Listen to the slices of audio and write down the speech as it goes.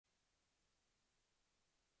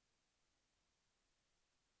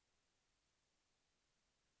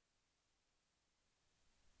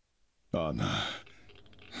Anna,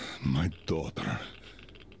 my daughter.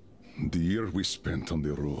 The year we spent on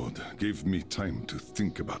the road gave me time to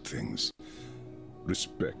think about things.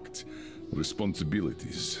 Respect,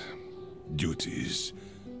 responsibilities, duties.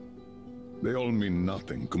 They all mean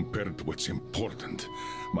nothing compared to what's important.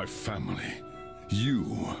 My family,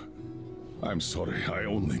 you. I'm sorry, I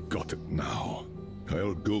only got it now.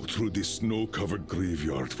 I'll go through this snow-covered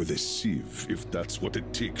graveyard with a sieve, if that's what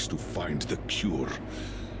it takes to find the cure.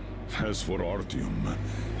 As for Artyom,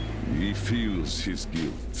 he feels his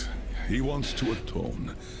guilt. He wants to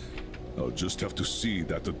atone. I'll just have to see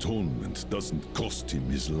that atonement doesn't cost him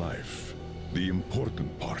his life. The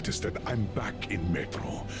important part is that I'm back in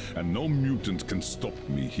Metro, and no mutant can stop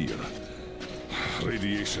me here.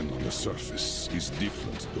 Radiation on the surface is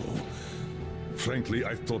different, though. Frankly,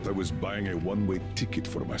 I thought I was buying a one-way ticket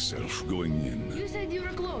for myself going in. You said you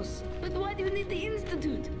were close, but why do you need the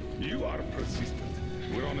Institute? You are persistent.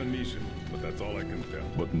 We're on a mission, but that's all I can tell.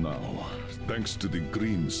 But now, thanks to the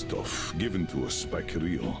green stuff given to us by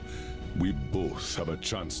Kiril, we both have a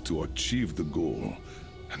chance to achieve the goal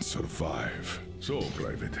and survive. So,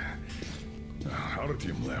 Private,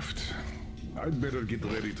 Artyom left. I'd better get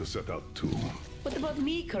ready to set out too. What about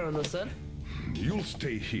me, Colonel, sir? You'll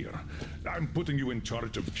stay here. I'm putting you in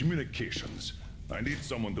charge of communications. I need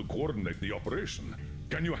someone to coordinate the operation.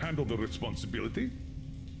 Can you handle the responsibility?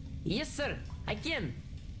 Yes, sir. I can.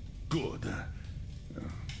 Good.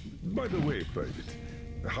 By the way, Private,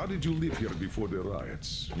 how did you live here before the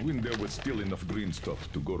riots, when there was still enough green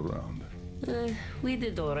stuff to go around? We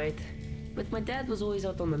did all right. But my dad was always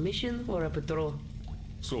out on a mission or a patrol.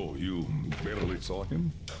 So, you barely saw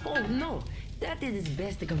him? Oh, no. Dad did his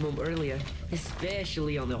best to come home earlier,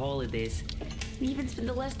 especially on the holidays. We even spent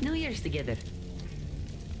the last New Year's together.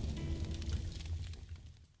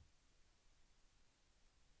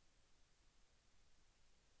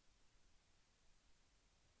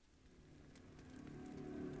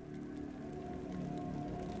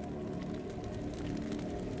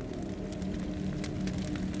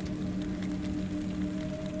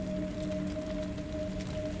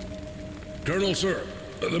 Colonel, sir,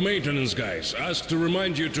 the maintenance guys asked to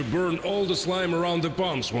remind you to burn all the slime around the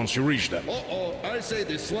pumps once you reach them. Uh-oh, I say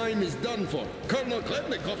the slime is done for. Colonel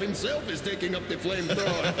Khlebnikov himself is taking up the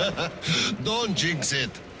flamethrower. Don't jinx it.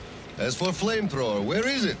 As for flamethrower, where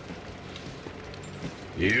is it?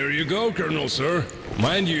 Here you go, Colonel, sir.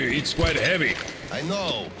 Mind you, it's quite heavy. I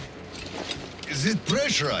know. Is it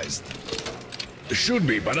pressurized? Should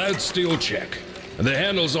be, but I'd still check. The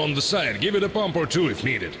handle's on the side. Give it a pump or two if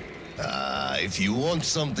needed. If you want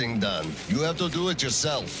something done, you have to do it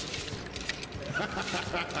yourself.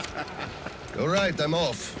 All right, I'm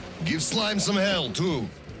off. Give slime some hell, too.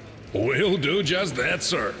 We'll do just that,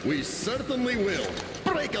 sir. We certainly will.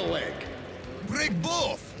 Break a leg. Break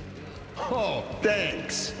both. Oh,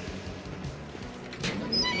 thanks.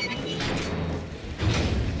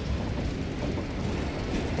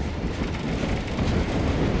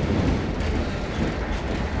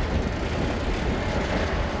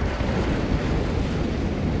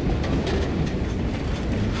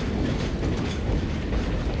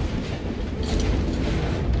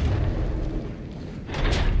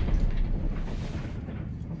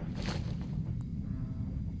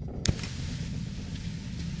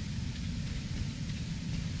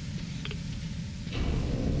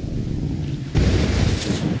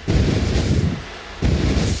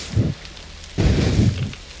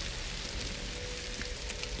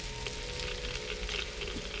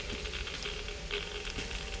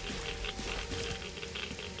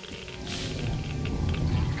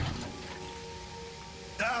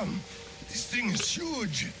 This thing is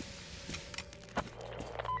huge.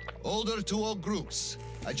 Order to all groups.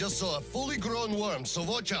 I just saw a fully grown worm, so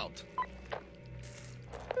watch out.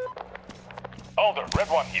 Alder, Red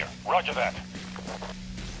One here. Roger that.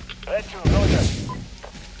 Red 2, roger.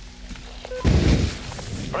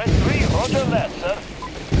 Red 3, roger that, sir.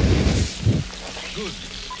 Good.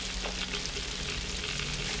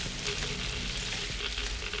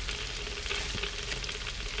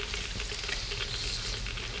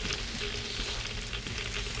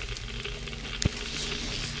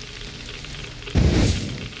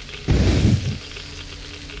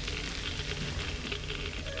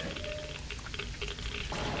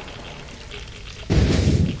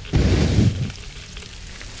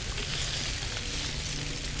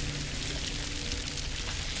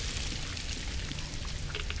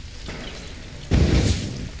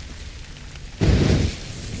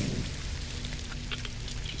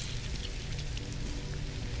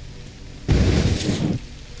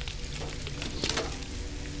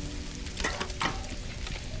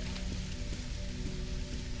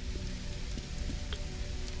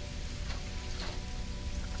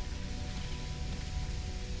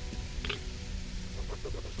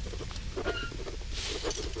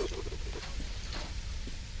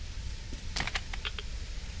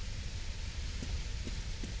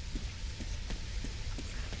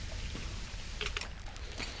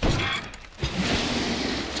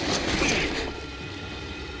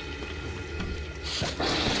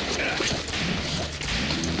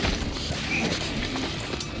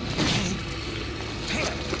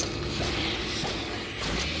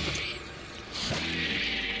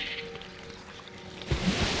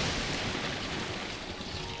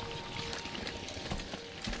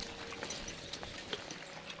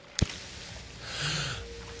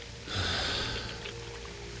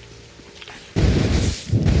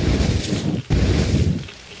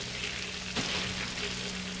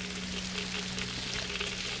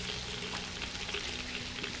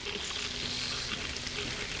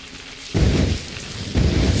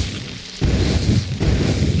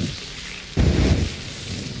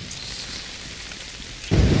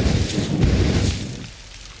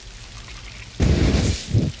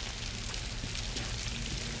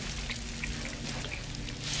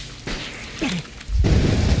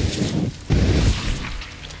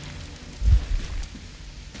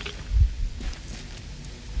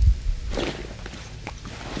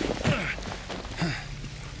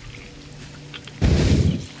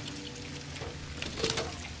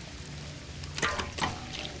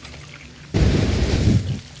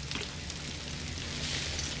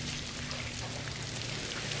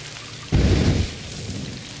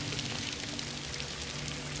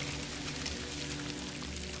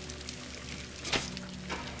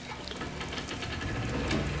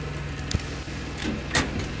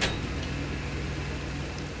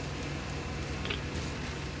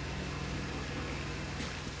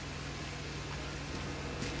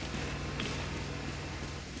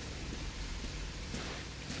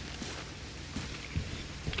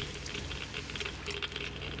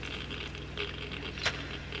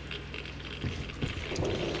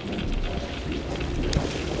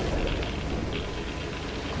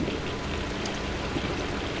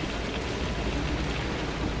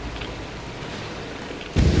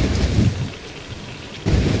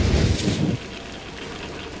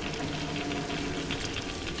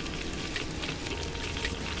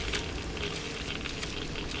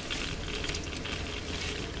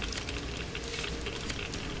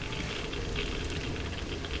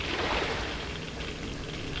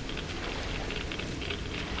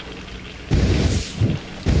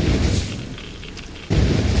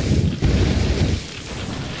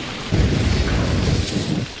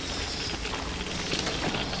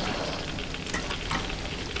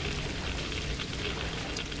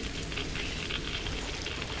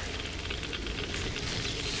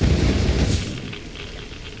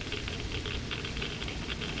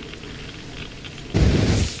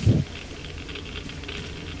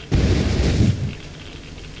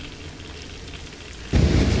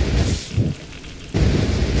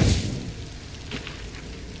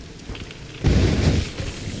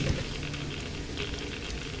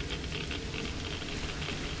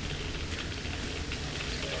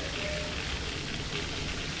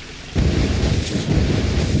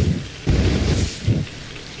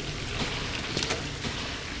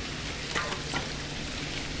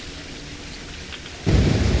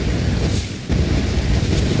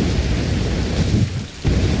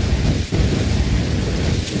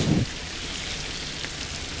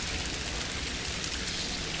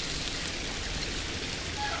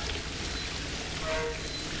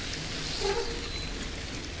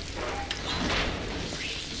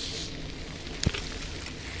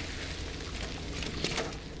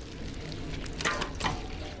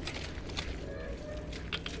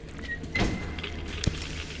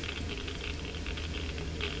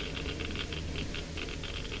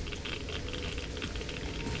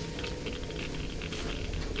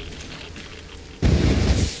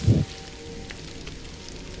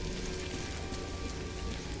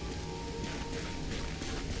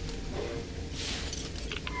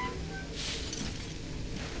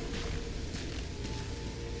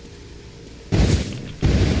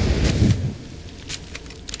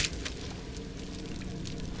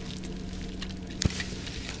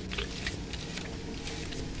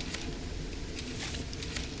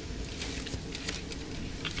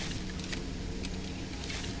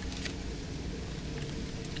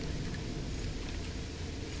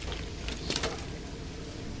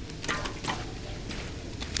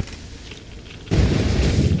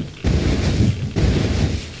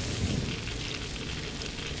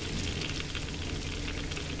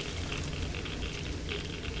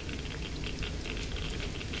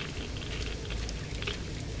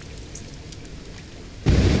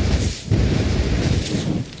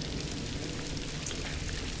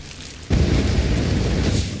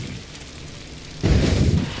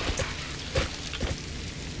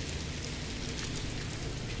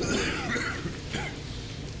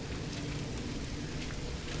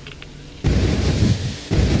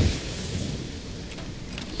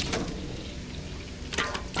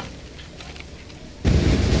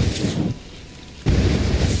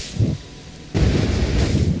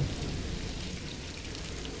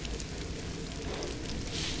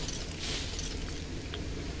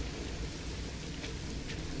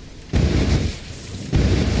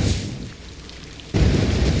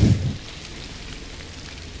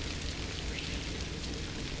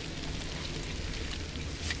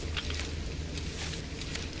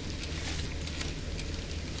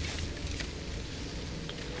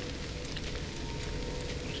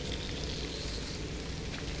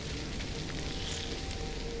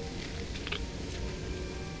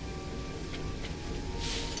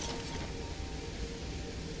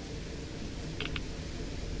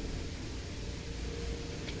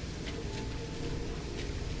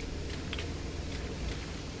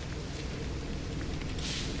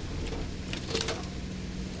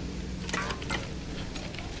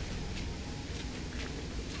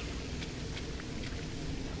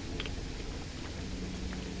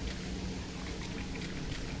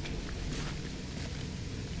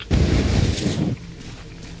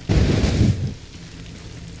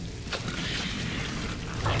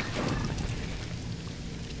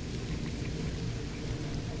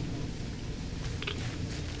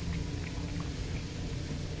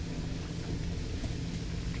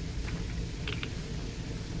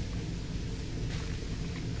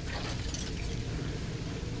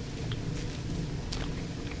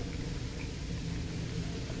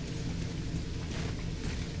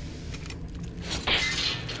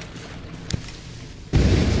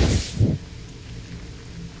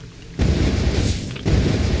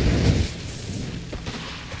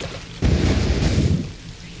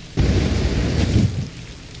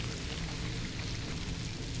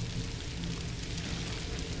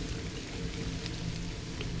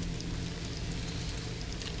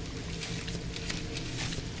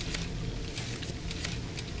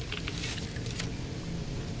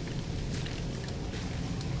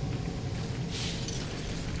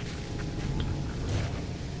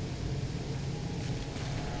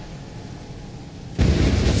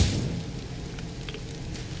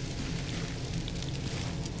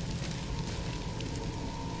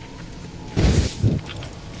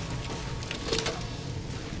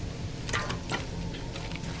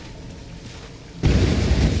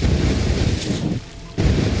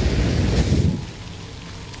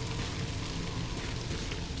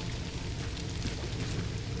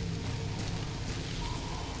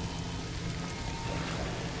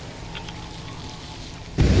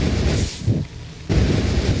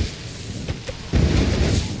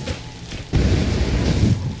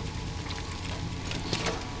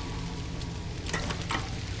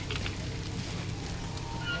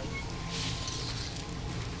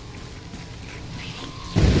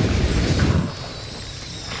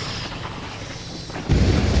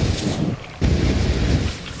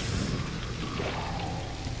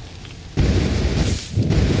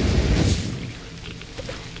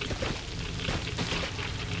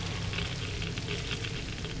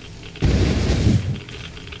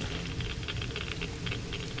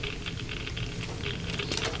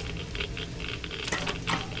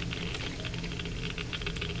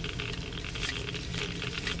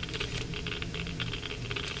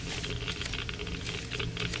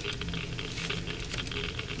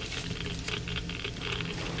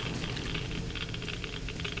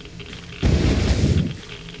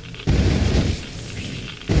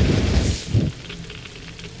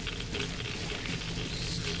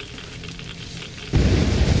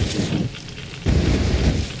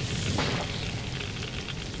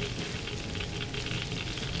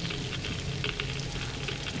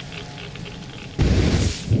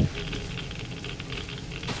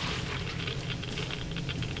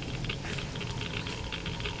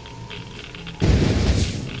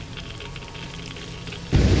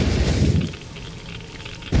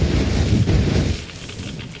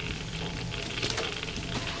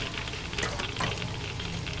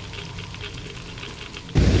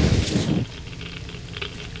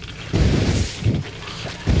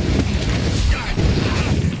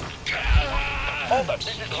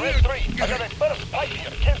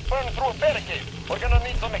 those barricades. We're gonna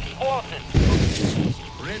need some explosives.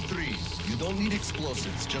 Red 3, you don't need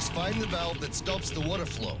explosives. Just find the valve that stops the water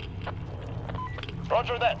flow.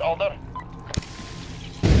 Roger that, Alder.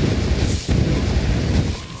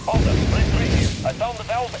 Alder, Red 3 here. I found the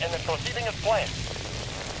valve and it's proceeding as planned.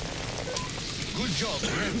 Good job,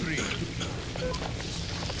 Red 3.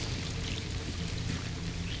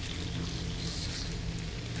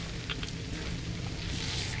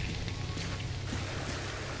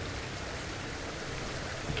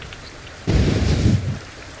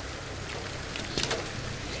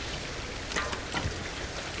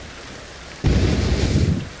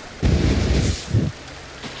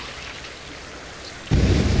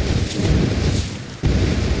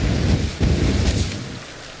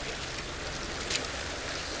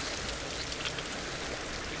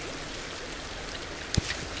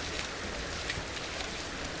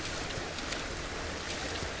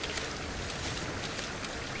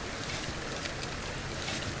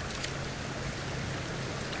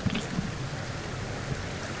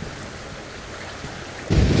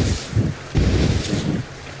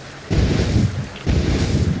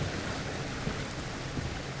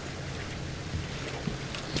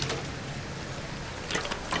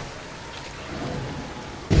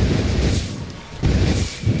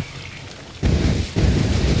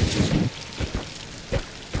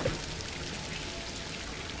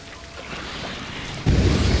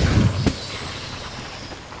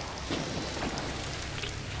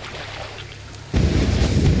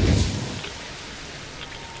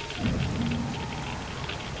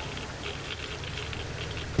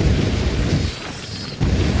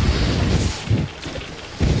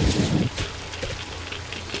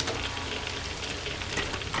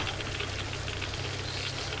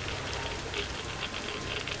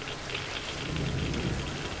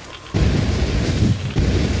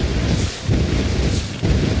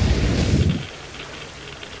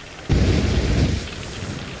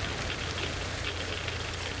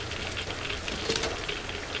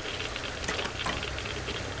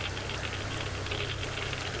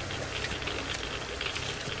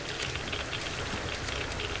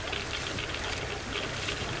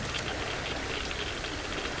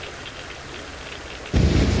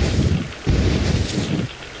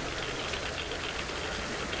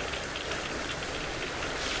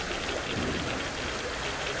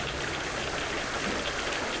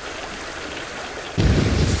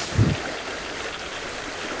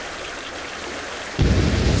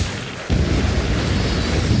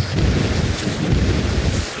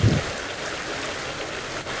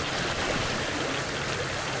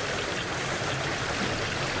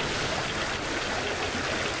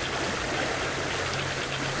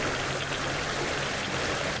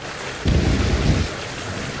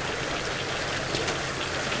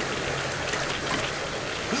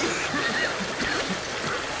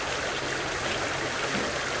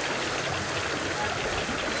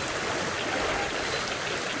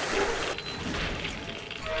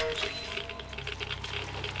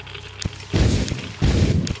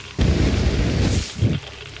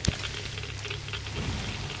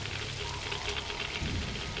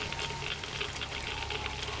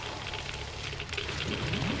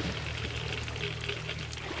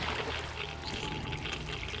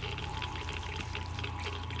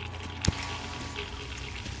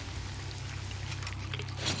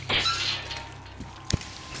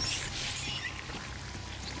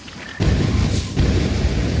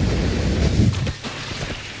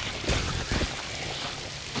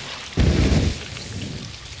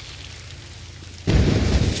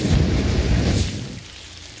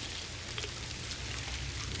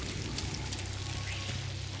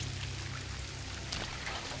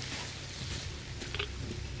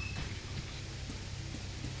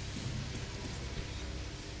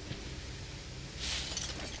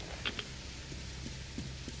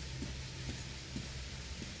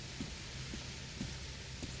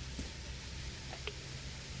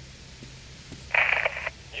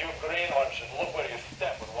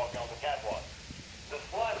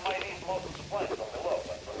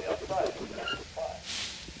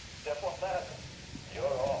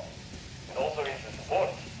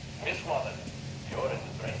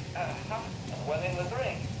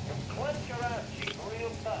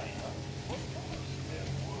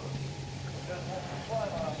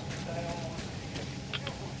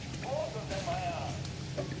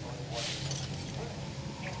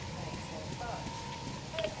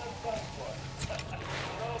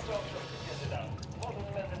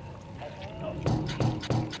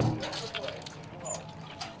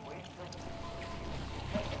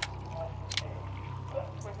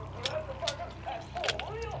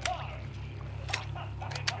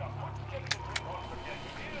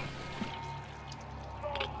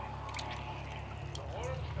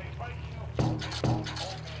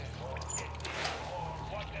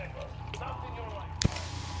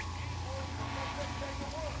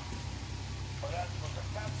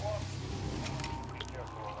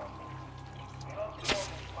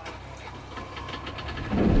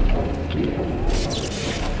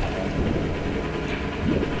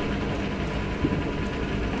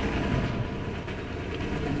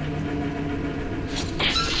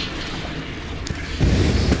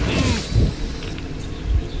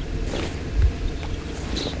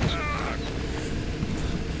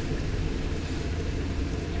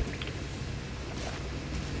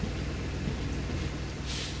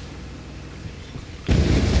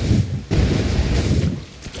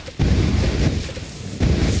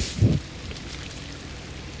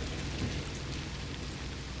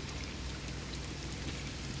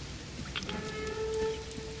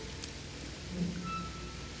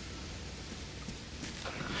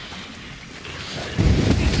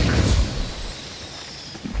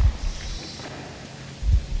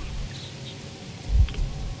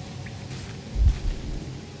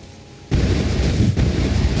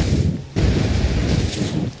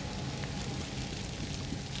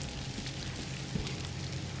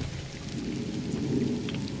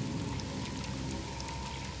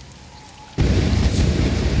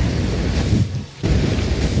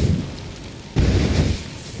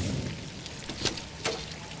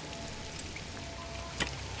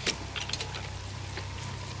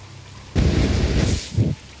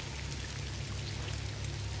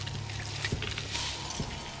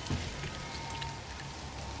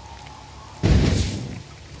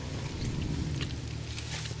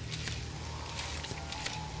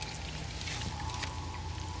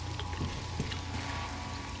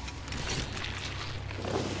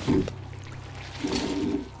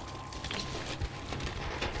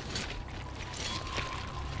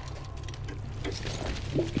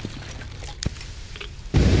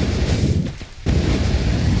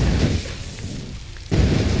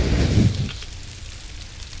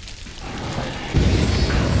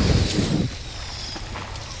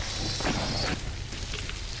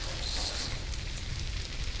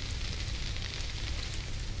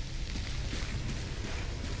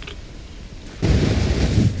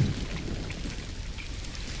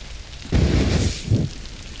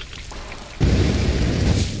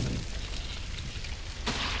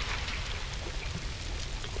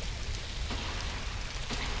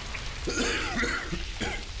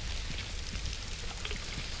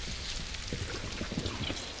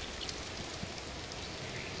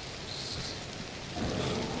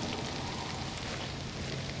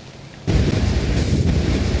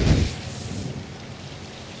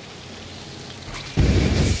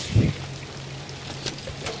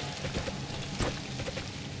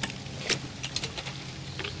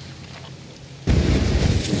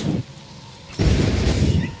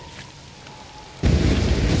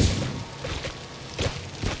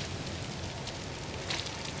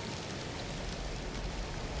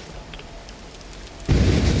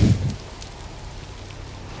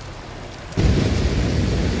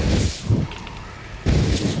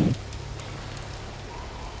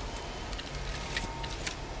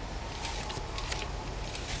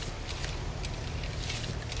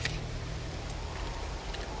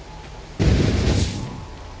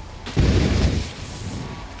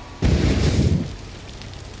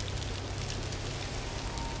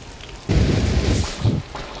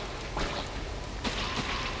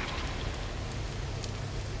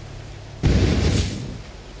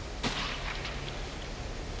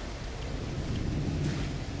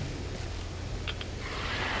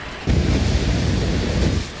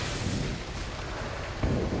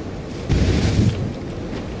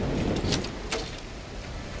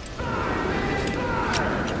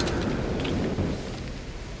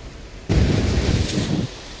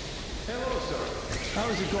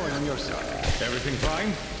 sir. Everything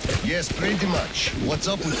fine? Yes, pretty much. What's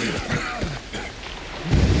up with you?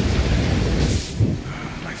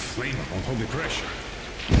 My flamer won't hold the pressure.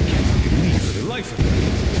 I can't fucking leave for the life of me.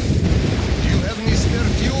 Do you have any spare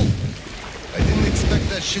fuel? I didn't expect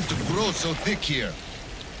that shit to grow so thick here.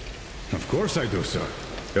 Of course I do, sir.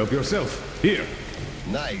 Help yourself. Here.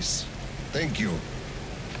 Nice. Thank you.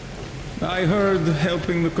 I heard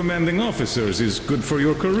helping the commanding officers is good for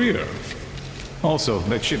your career. Also,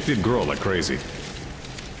 that shit did grow like crazy.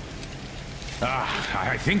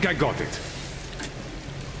 I think I got it.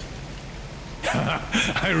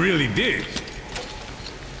 I really did.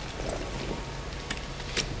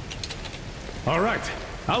 All right,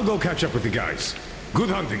 I'll go catch up with the guys. Good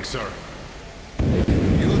hunting, sir.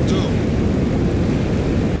 You too.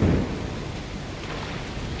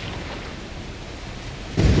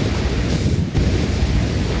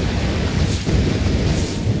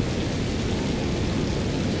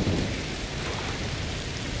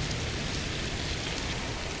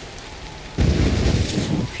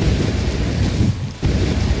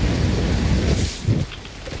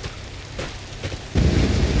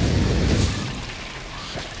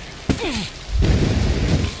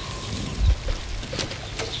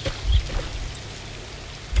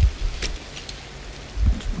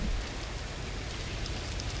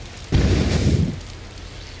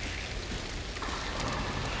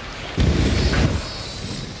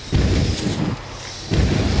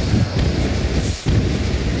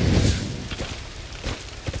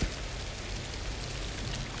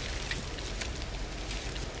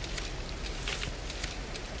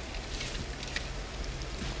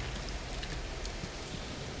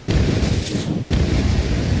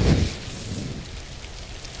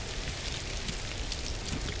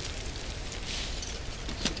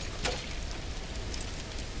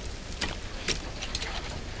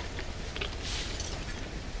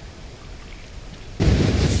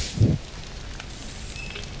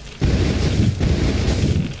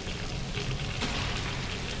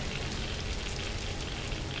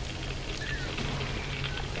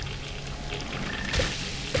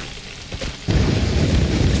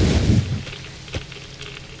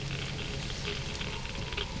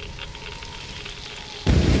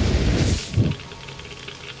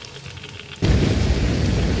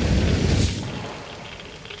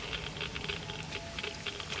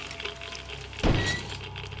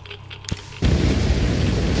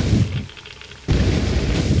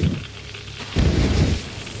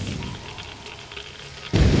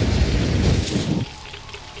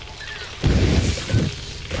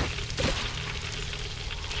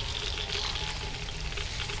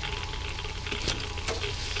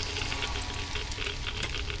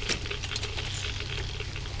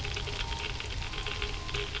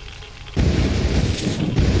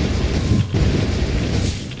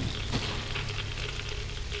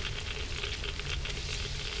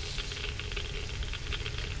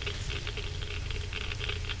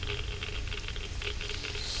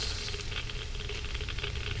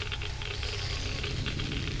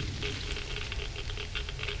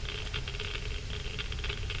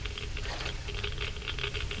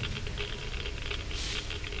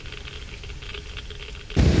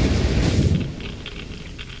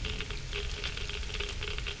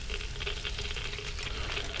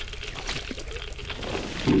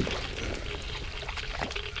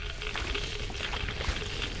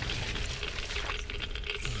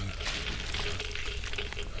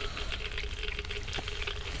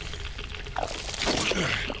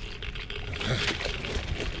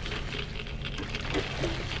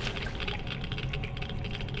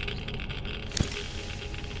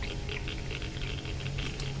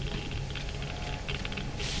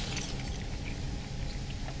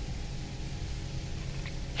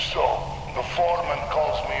 So, the foreman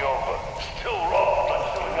calls me over. Still raw, but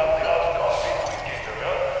still got the house coffee indicator,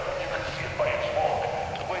 huh? You can see it by his walk.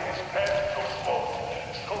 The way his pants still smoked.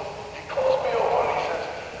 So, he calls me over and he says,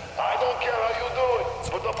 I don't care how you do it,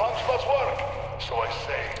 but the pumps must work. So I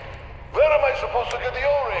say, where am I supposed to get the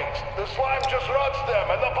O-rings? The slime just rots them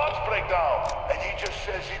and the pumps break down. And he just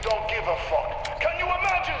says he don't give a fuck. Can you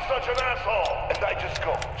imagine such an asshole? And I just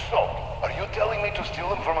go, so, are you telling me to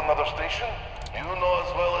steal them from another station? You know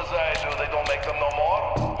as well as I do they don't make them no more?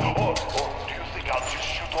 Or do you think I'll just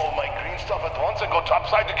shoot all my green stuff at once and go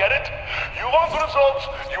topside to get it? You want results,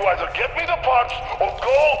 you either get me the parts or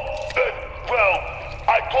go... well,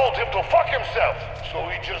 I told him to fuck himself. So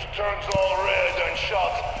he just turns all red and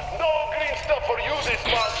shouts, no green stuff for you this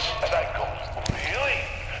month. And I go, really?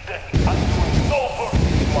 Then I'm doing no work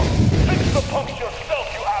this month. Fix the punks yourself,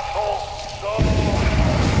 you asshole. So,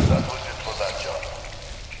 that was it for that job.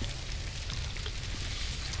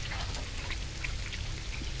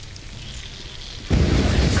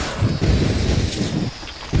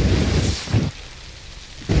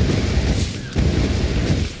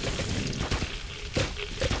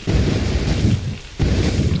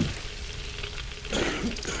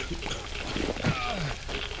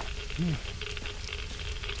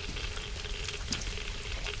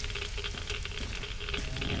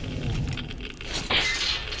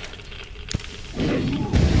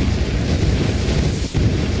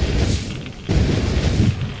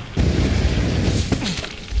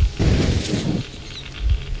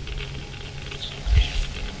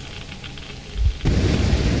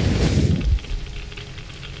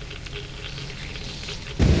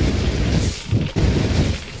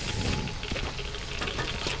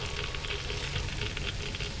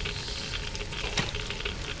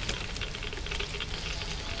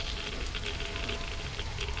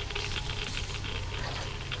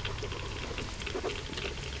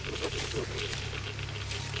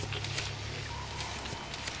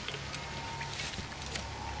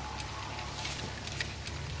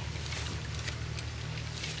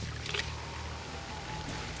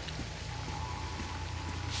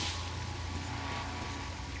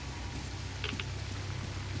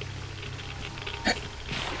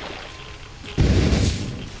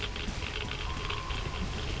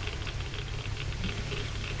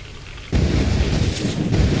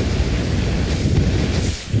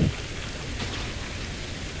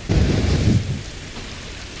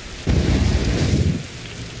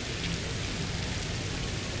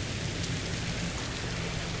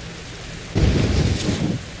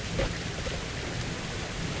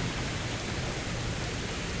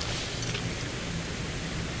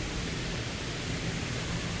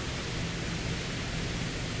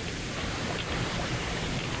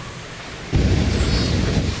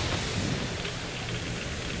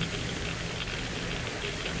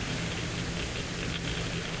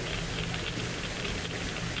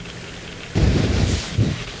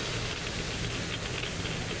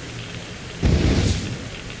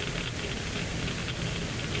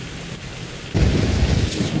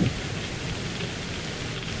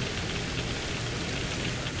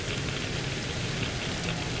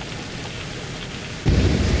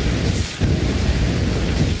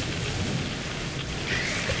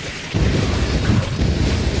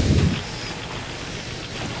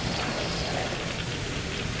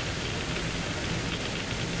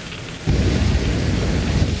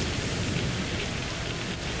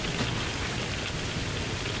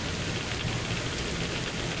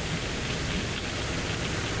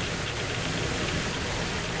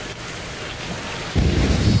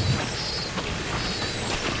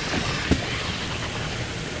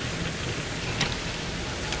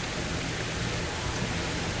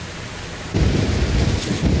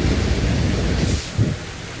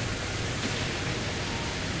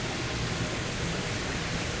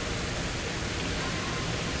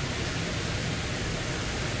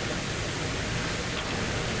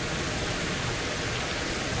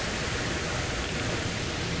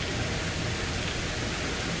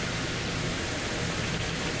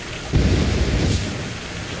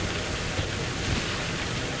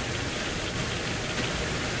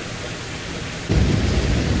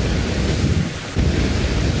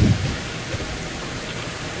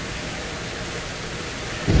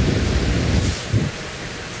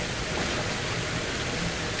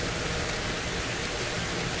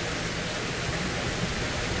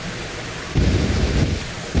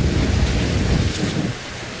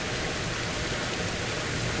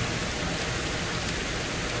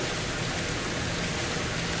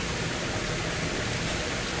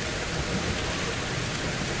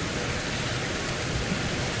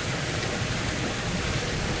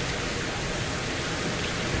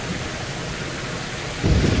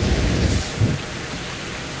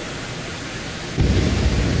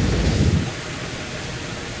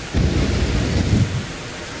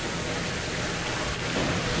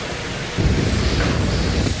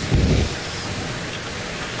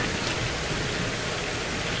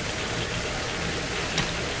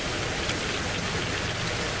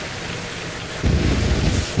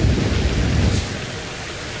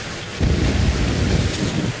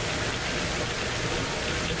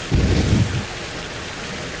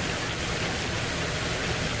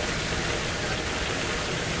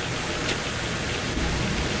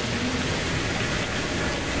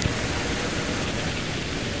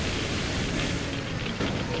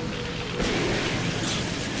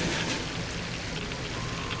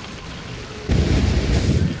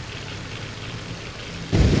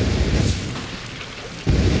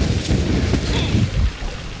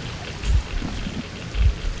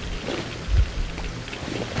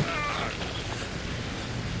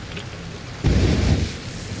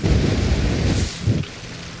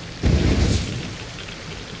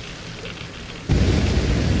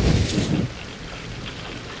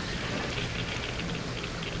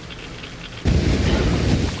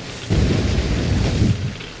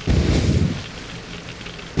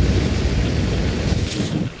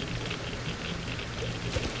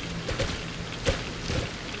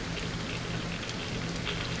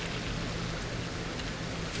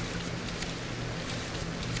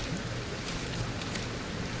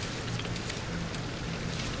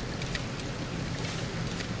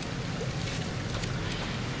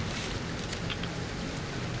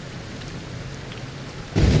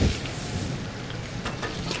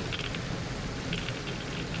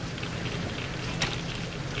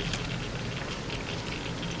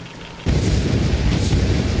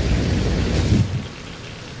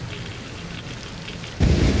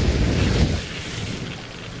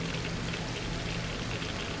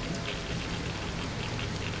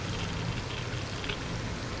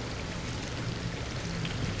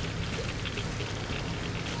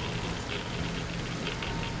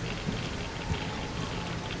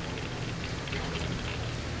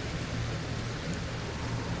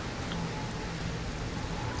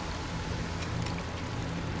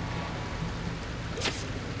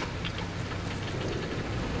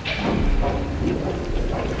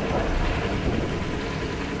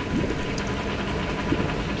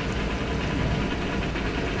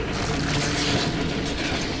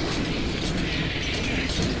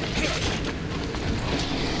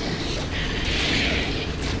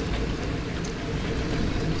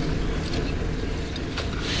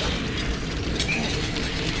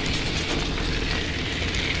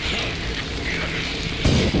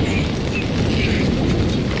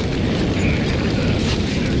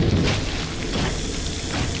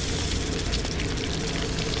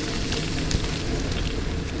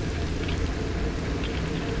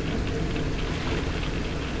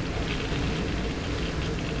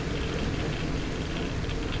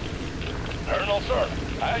 sir.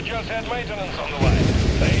 I just had maintenance on the line.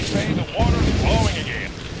 They say the water's flowing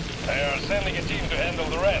again. They are sending a team to handle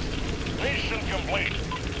the rest. Mission complete.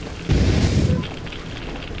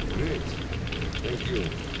 Great. Thank you.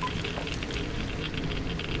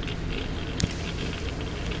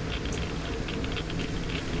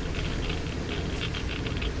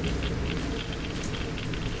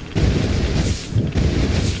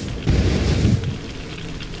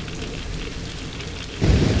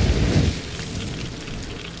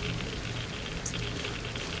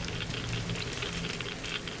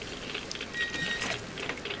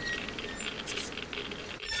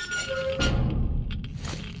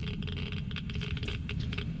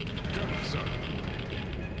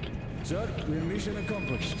 Sir, we're mission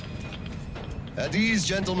accomplished. At ease,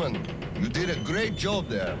 gentlemen. You did a great job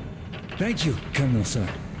there. Thank you, Colonel, sir.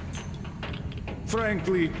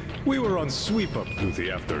 Frankly, we were on sweep-up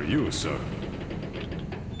duty after you, sir.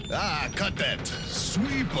 Ah, cut that.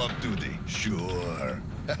 Sweep-up duty. Sure.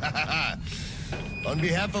 On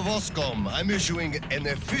behalf of OSCOM, I'm issuing an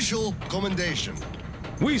official commendation.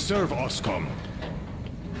 We serve OSCOM.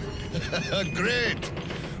 Great.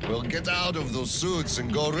 We'll get out of those suits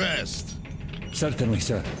and go rest. Certainly,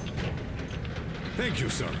 sir. Thank you,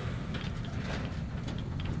 sir.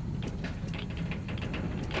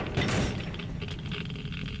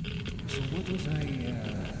 So what was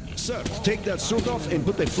Sir, take that suit off and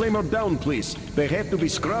put the flamer down, please. They have to be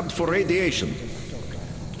scrubbed for radiation.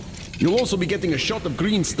 You'll also be getting a shot of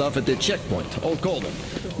green stuff at the checkpoint. I'll call them.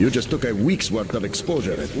 You just took a week's worth of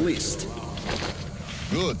exposure, at least.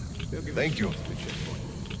 Good. Thank you.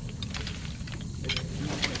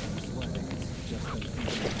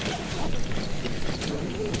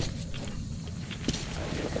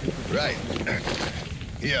 Right.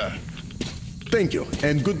 Here. Thank you,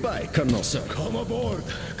 and goodbye, Colonel, sir. Come aboard,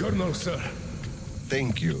 Colonel, sir.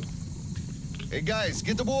 Thank you. Hey guys,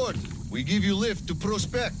 get aboard. We give you lift to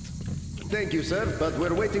Prospect. Thank you, sir, but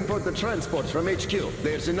we're waiting for the transport from HQ.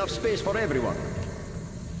 There's enough space for everyone.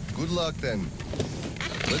 Good luck then.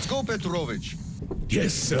 Let's go, Petrovich.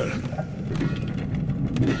 Yes, sir.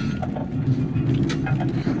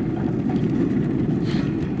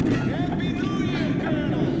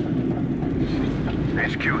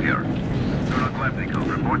 HQ here. Colonel Khlebnikov,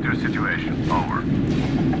 report your situation. Over.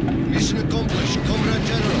 Mission accomplished, Comrade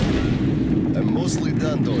General. I'm mostly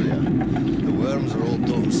done, Dolia. The worms are all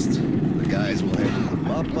toast. The guys will handle the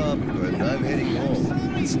mop-up, and I'm heading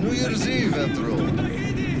home. It's New Year's Eve, after all.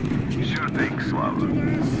 Sure thing, Slava.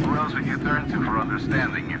 Who else would you turn to for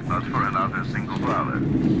understanding, if not for another single father?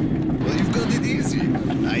 Well, you've got it easy.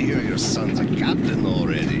 I hear your son's a captain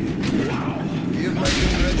already. Wow. Give my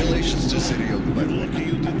congratulations to Kiril, by the way.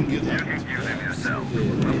 You can give them yourself.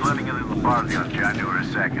 We're planning a little party on January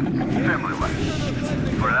 2nd. Family-like.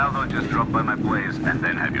 For now, though, just drop by my place and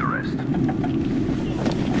then have your rest.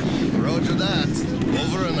 Roger that.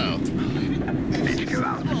 Over and out. HQ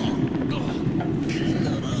out.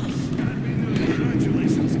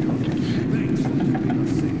 Congratulations, Colonel. Thanks for keeping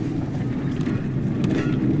us safe.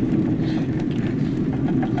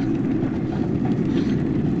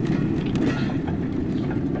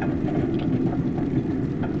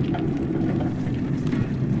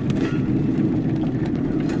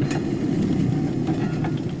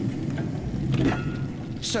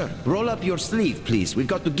 Sir, roll up your sleeve, please. We've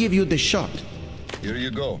got to give you the shot. Here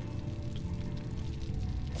you go.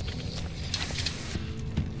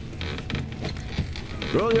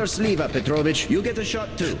 Roll your sleeve up, Petrovich. You get a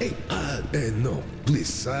shot, too. Hey, no.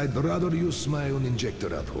 Please, I'd rather use my own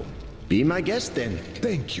injector at home. Be my guest, then.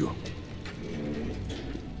 Thank you.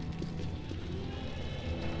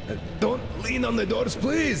 Don't lean on the doors,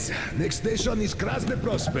 please. Next station is Krasny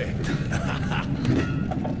Prospect.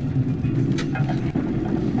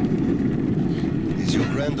 Is your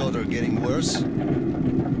granddaughter getting worse?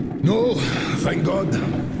 No, thank God.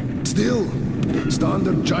 Still,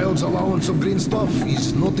 standard child's allowance of green stuff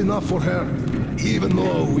is not enough for her, even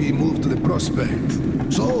though we moved to the Prospect.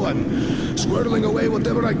 So I'm squirreling away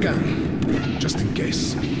whatever I can, just in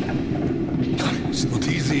case. It's not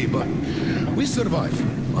easy, but we survive,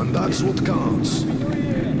 and that's what counts.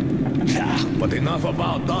 But enough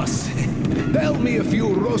about us. Tell me if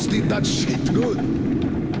you roasted that shit good.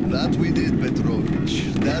 That we did,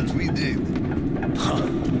 Petrovich. That we did.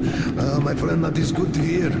 My friend, that is good to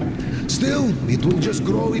hear. Still, it will just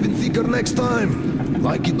grow even thicker next time,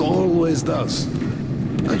 like it always does.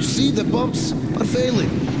 I see the pumps are failing.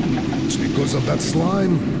 It's because of that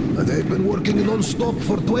slime. They've been working non-stop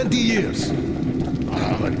for 20 years.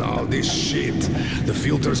 And now this shit. The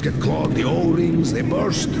filters get clogged, the O-rings, they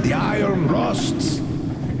burst, the iron rusts.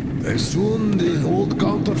 Soon the old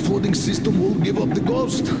counter-flooding system will give up the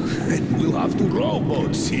ghost, and we'll have to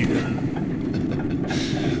rowboats here.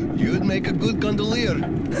 You'd make a good gondolier.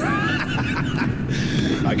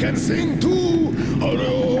 I can sing too!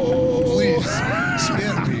 Hurrah! Please,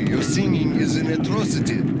 spare me. Your singing is an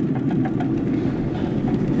atrocity.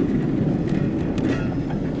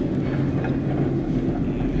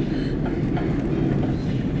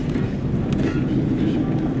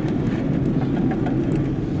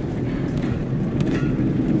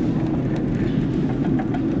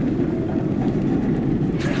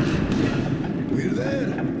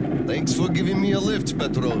 Thanks for giving me a lift,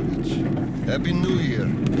 Petrovich. Happy New Year.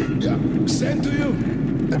 Yeah, same to you.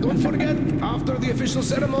 And don't forget, after the official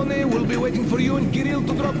ceremony, we'll be waiting for you and Kiril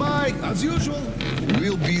to drop by, as usual.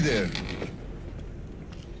 We'll be there.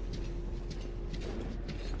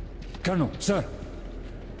 Colonel, sir.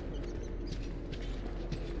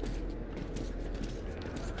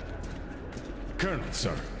 Colonel,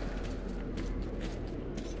 sir.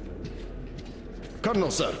 Colonel,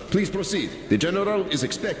 sir, please proceed. The General is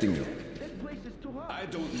expecting you. I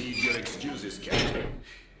don't need your excuses, Captain.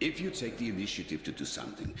 If you take the initiative to do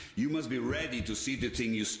something, you must be ready to see the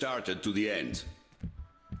thing you started to the end.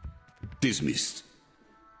 Dismissed.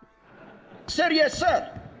 Sir, yes, sir.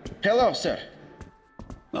 Hello, sir.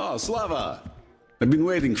 Oh, Slava. I've been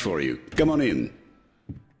waiting for you. Come on in.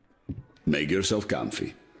 Make yourself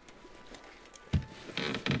comfy.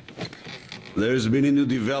 There's been a new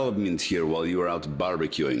development here while you were out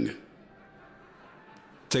barbecuing.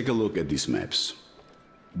 Take a look at these maps.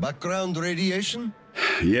 Background radiation?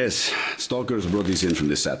 Yes, stalkers brought this in from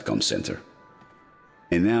the SATCOM center.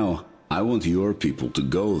 And now, I want your people to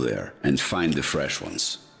go there and find the fresh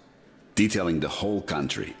ones. Detailing the whole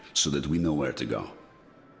country so that we know where to go.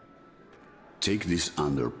 Take this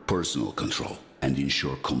under personal control and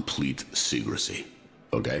ensure complete secrecy.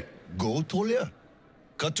 Okay? Go, Tolia?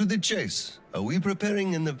 Cut to the chase. Are we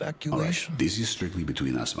preparing an evacuation? All right. This is strictly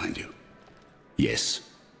between us, mind you. Yes.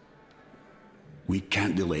 We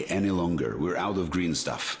can't delay any longer. We're out of green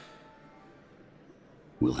stuff.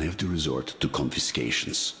 We'll have to resort to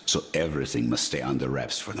confiscations, so everything must stay under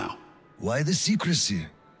wraps for now. Why the secrecy?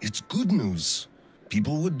 It's good news.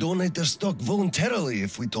 People would donate their stock voluntarily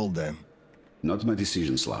if we told them. Not my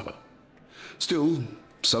decision, Slava. Still,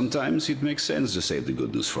 sometimes it makes sense to save the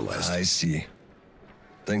good news for last. I see.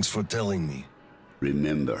 Thanks for telling me.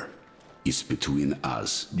 Remember, it's between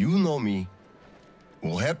us. You know me.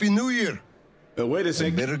 Well, Happy New Year! Wait a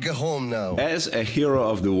sec. I better get home now. As a hero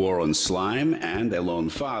of the war on slime and a lone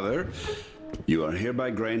father, you are hereby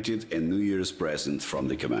granted a New Year's present from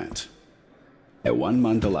the command. A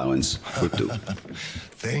 1-month allowance for 2.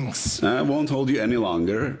 Thanks. I won't hold you any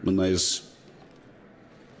longer unless...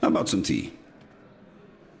 How about some tea?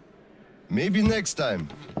 Maybe next time.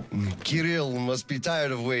 Kiril must be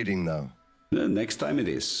tired of waiting now. Next time it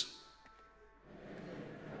is.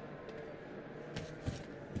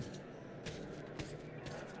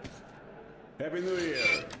 Happy New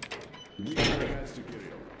Year! Give your regards to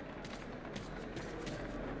Kiril.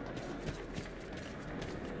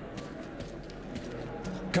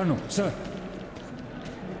 Colonel, sir.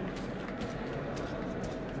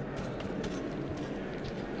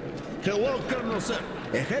 Hello, Colonel, sir.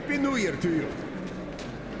 A Happy New Year to you.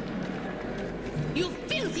 You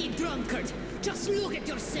filthy drunkard! Just look at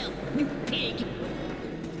yourself, you pig!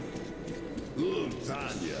 Look,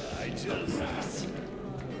 Tanya, I just...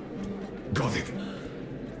 Got it.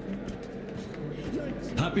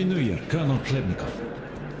 Happy New Year, Colonel Khlebnikov.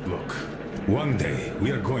 Look, one day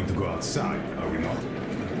we are going to go outside, are we not?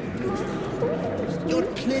 You're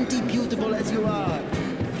plenty beautiful as you are.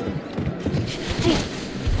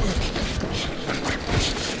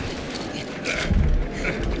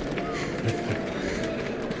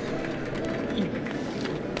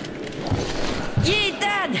 Yay,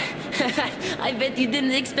 Dad! I bet you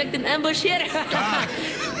didn't expect an ambush here.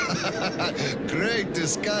 Great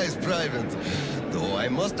disguise, Private. Though I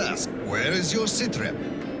must ask, where is your sitrep?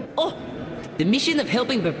 Oh, the mission of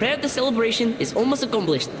helping prepare the celebration is almost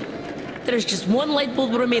accomplished. There's just one light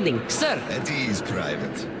bulb remaining, sir. At ease,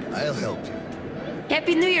 Private. I'll help you.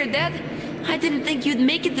 Happy New Year, Dad. I didn't think you'd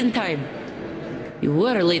make it in time. You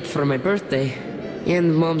were late for my birthday.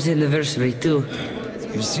 And Mom's anniversary, too.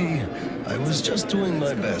 You see, I was just doing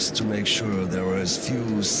my best to make sure there were as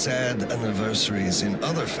few sad anniversaries in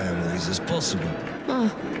other families as possible.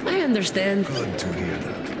 Oh, I understand. Good to hear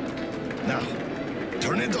that. Now,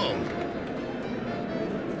 turn it on.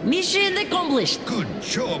 Mission accomplished. Good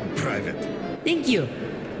job, Private. Thank you.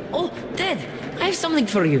 Oh, Dad, I have something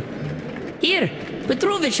for you. Here,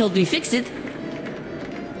 Petrovich helped me fix it.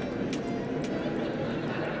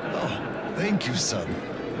 Thank you, son.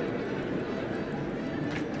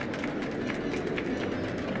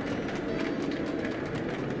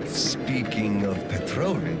 Speaking of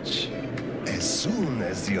Petrovich, as soon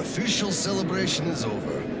as the official celebration is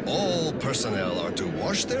over, all personnel are to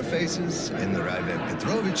wash their faces and arrive at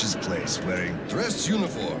Petrovich's place wearing dress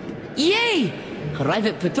uniform. Yay! Arrive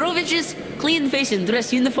at Petrovich's, clean face and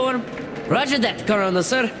dress uniform. Roger that, Colonel,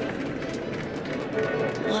 sir.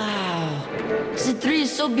 Wow, the tree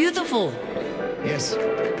is so beautiful. Yes,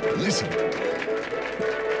 listen.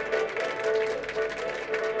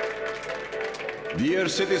 Dear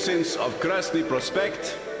citizens of Krasny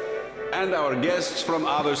Prospect and our guests from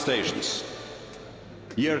other stations.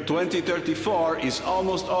 Year 2034 is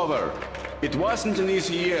almost over. It wasn't an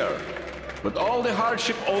easy year, but all the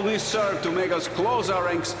hardship only served to make us close our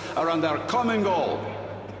ranks around our common goal.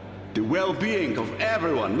 The well-being of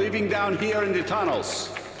everyone living down here in the tunnels.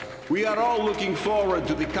 We are all looking forward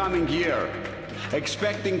to the coming year,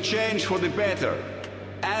 expecting change for the better.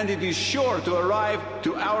 And it is sure to arrive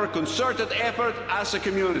to our concerted effort as a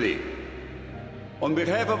community. On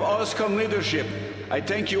behalf of OSCOM leadership, I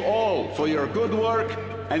thank you all for your good work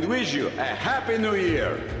and wish you a Happy New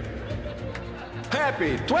Year.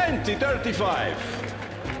 Happy 2035!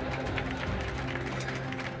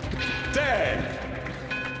 10,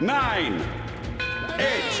 9,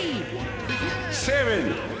 8,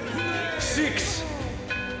 7, 6,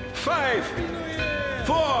 5,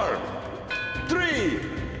 4, 3,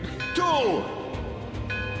 2,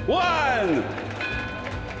 1!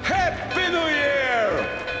 Happy New Year!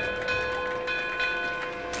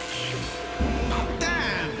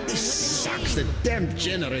 Damn! This sucks! The damn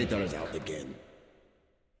generator is out again.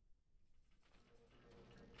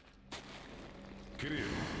 Kiril,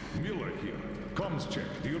 Miller here. Comms check.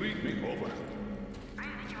 Do you read me? Over.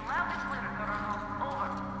 Reading you loud and clear, Colonel. Over.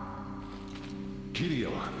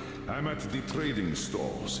 Kiril, I'm at the trading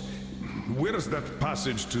stalls. Where's that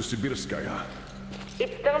passage to Sibirskaya?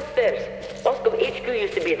 It's downstairs. Oscom HQ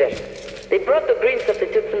used to be there. They brought the green stuff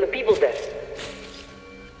they took from the people there.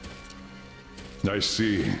 I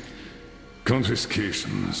see.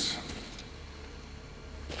 Confiscations.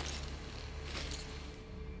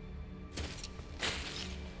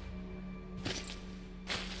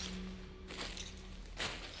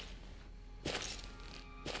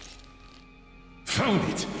 Found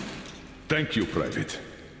it! Thank you, Private.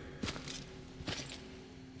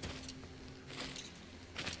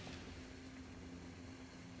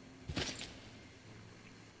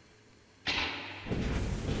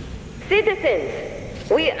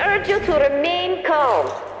 Citizens, we urge you to remain calm.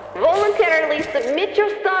 Voluntarily submit your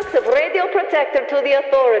stocks of radio protector to the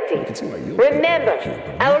authorities. Remember,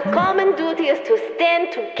 our common duty is to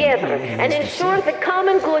stand together and ensure the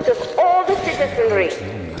common good of all the citizenry.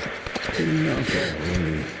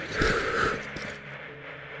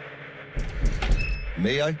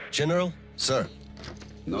 May I, General? Sir.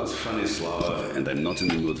 Not funny, Slava, and I'm not in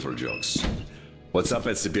the mood for jokes. What's up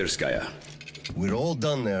at Sibirskaya? We're all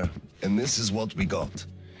done there, and this is what we got.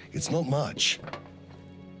 It's not much.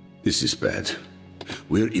 This is bad.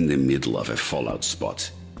 We're in the middle of a fallout spot,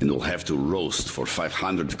 and we'll have to roast for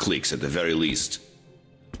 500 clicks at the very least.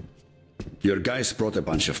 Your guys brought a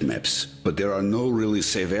bunch of maps, but there are no really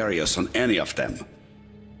safe areas on any of them.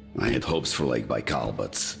 I had hopes for Lake Baikal,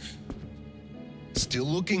 but... Still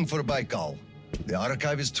looking for Baikal. The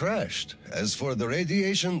archive is trashed. As for the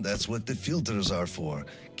radiation, that's what the filters are for,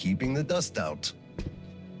 keeping the dust out.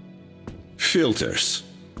 Filters.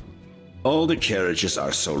 All the carriages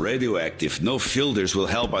are so radioactive, no filters will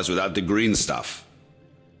help us without the green stuff.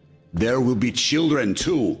 There will be children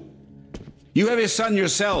too. You have a son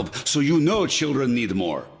yourself, so you know children need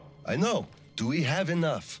more. I know. Do we have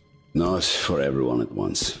enough? Not for everyone at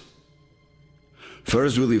once.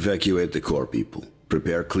 First we'll evacuate the core people,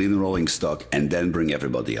 prepare clean rolling stock, and then bring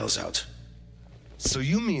everybody else out. So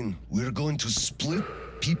you mean we're going to split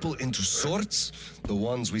people into sorts? The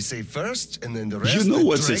ones we save first, and then the rest? You know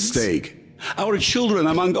what's at dregs? stake. Our children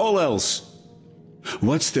among all else.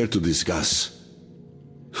 What's there to discuss?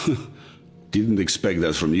 Didn't expect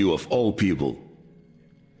that from you of all people.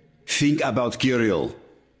 Think about Kiril.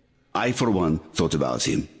 I, for one, thought about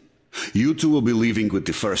him. You two will be leaving with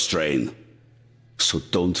the first train. So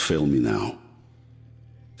don't fail me now.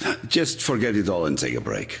 Just forget it all and take a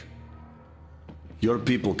break. Your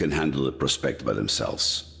people can handle the prospect by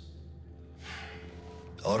themselves.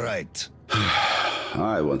 All right.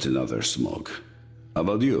 I want another smoke. How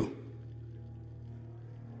about you?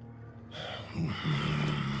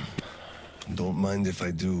 Don't mind if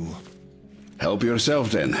I do. Help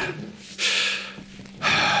yourself then.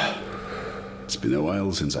 It's been a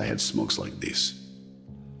while since I had smokes like this.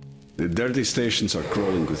 The dirty stations are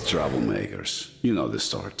crawling with troublemakers. You know the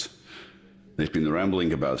sort. They've been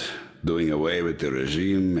rambling about doing away with the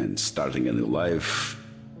regime and starting a new life.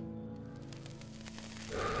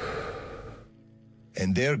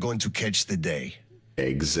 And they're going to catch the day.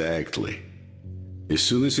 Exactly. As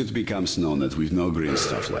soon as it becomes known that we've no green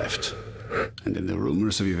stuff left, and then the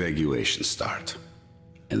rumors of evacuation start.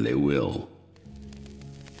 And they will.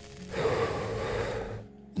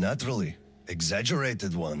 Naturally.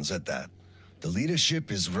 Exaggerated ones at that. The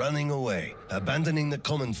leadership is running away, abandoning the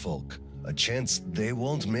common folk. A chance they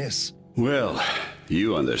won't miss. Well,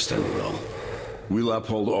 you understand well. We'll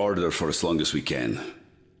uphold order for as long as we can.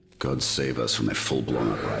 God save us from a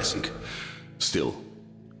full-blown uprising. Still,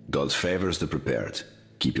 God favors the prepared.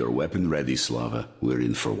 Keep your weapon ready, Slava. We're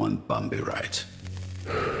in for one bumpy ride.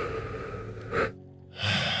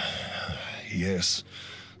 Yes,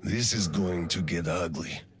 this is going to get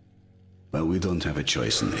ugly. But we don't have a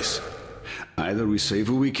choice in this. Either we save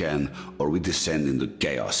who we can, or we descend into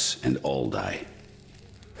chaos and all die.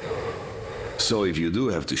 So if you do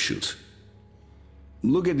have to shoot,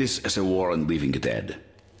 look at this as a war on living dead.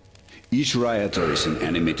 Each rioter is an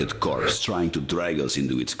animated corpse trying to drag us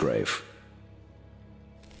into its grave.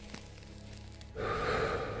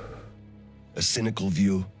 A cynical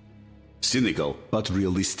view. Cynical, but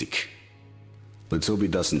realistic. Let's hope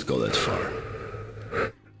it doesn't go that far.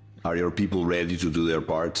 Are your people ready to do their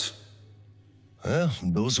part? Well,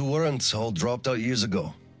 those who weren't all dropped out years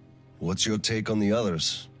ago. What's your take on the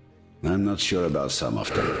others? I'm not sure about some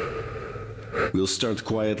of them. We'll start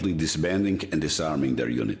quietly disbanding and disarming their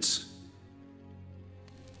units.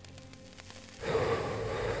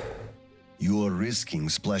 You are risking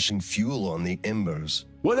splashing fuel on the embers.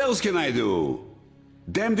 What else can I do?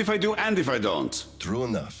 Damned if I do and if I don't. True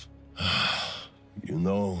enough. You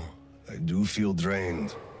know, I do feel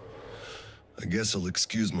drained. I guess I'll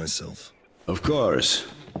excuse myself. Of course.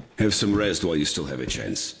 Have some rest while you still have a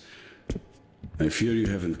chance. I fear you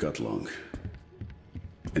haven't got long.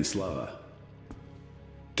 And Slava,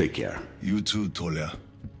 take care. You too, Tolia.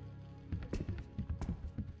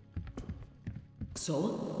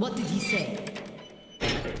 So, what did he say?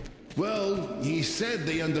 Well, he said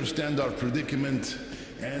they understand our predicament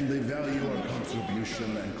and they value our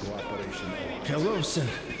contribution and cooperation. Hello, sir.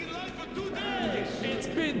 It's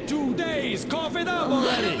been 2 days. Cough it up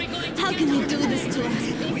already. How can you do this to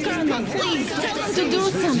us? Colonel, please, tell them to do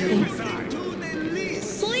something.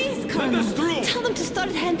 Please, Colonel. Tell them to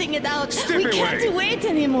start handing it out. We can't wait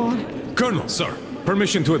anymore. Colonel, sir.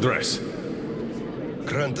 Permission to address.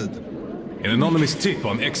 Granted. An anonymous tip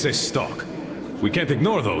on excess stock. We can't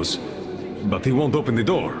ignore those, but he won't open the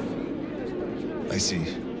door. I see.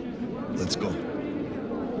 Let's go.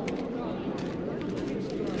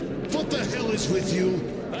 What the hell is with you?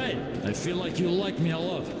 Hey, I feel like you like me a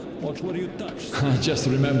lot. Watch where you touch. I just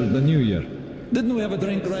remembered the New Year. Didn't we have a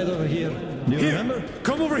drink right over here? Do you remember?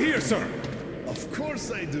 Come over here, sir. Of course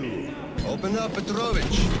I do. Open up,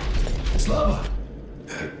 Petrovich. Slava,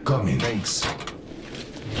 come in. Thanks.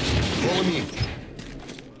 Follow me.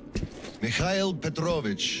 Mikhail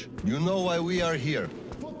Petrovich, you know why we are here.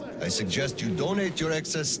 I suggest you donate your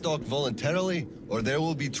excess stock voluntarily, or there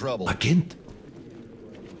will be trouble. I can't.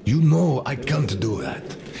 You know I can't do that.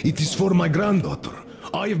 It is for my granddaughter.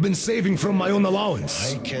 I have been saving from my own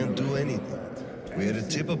allowance. I can't do anything. We had a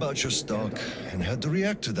tip about your stock and had to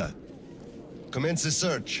react to that. Commence the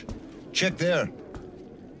search. Check there.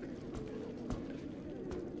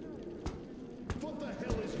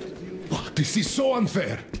 This is so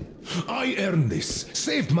unfair. I earned this,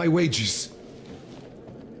 saved my wages.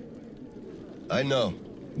 I know,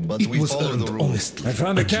 but we follow the rules. Honestly. I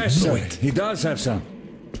found the cash, sir. He does have some.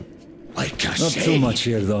 Like cash. Not too much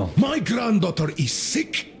here, though. My granddaughter is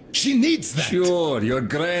sick. She needs that. Sure, your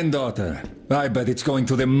granddaughter. I bet it's going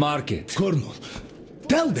to the market. Colonel,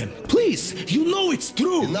 tell them, please. You know it's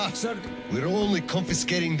true. Enough, sir. We're only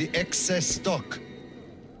confiscating the excess stock.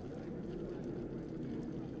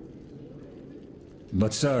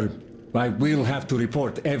 But, sir, I will have to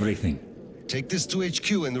report everything. Take this to HQ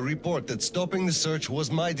and report that stopping the search was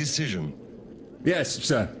my decision. Yes,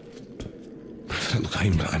 sir. Look,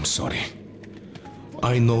 I'm sorry.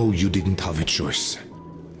 I know you didn't have a choice.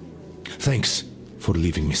 Thanks for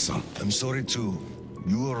leaving me some. I'm sorry too.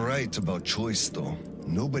 You were right about choice, though.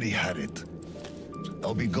 Nobody had it.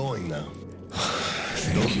 I'll be going now.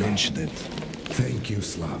 Don't mention it. Thank you,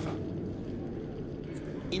 Slava.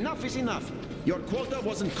 Enough is enough. Your quota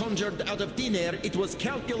wasn't conjured out of thin air, it was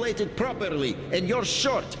calculated properly, and you're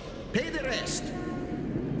short. Pay the rest.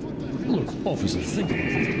 Look, officer, think about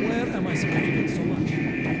it. Where am I supposed to get so much?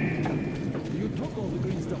 You took all the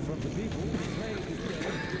green stuff from the people,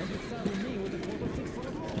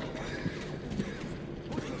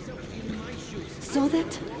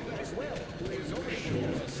 that?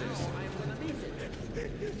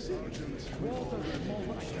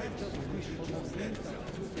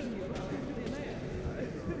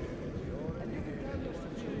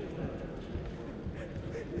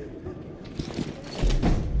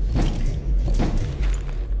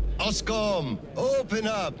 Oscom, open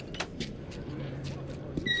up!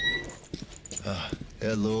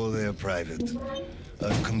 Hello there, Private.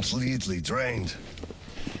 I'm completely drained.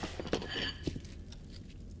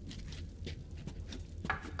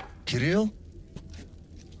 Kiril?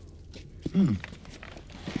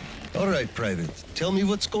 All right, Private. Tell me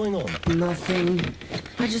what's going on. Nothing.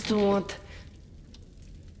 I just don't want...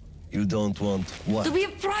 You don't want what? To be a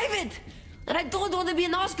private! And I don't want to be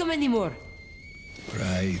an Oscom anymore!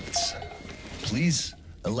 Right. Please,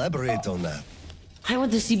 elaborate on that. I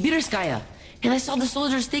went to Sibirskaya, and I saw the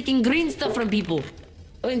soldiers taking green stuff from people.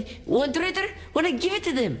 And one traitor, when I give it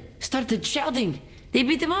to them, started shouting. They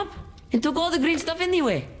beat him up, and took all the green stuff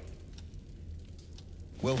anyway.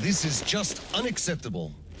 Well, this is just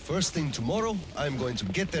unacceptable. First thing tomorrow, I'm going to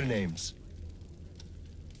get their names.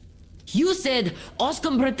 You said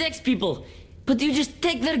Oscom protects people, but you just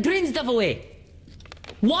take their green stuff away.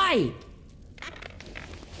 Why?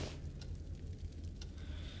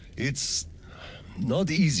 It's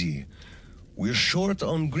not easy. We're short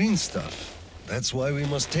on green stuff. That's why we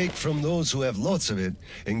must take from those who have lots of it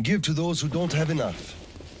and give to those who don't have enough.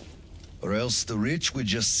 Or else the rich would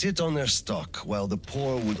just sit on their stock while the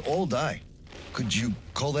poor would all die. Could you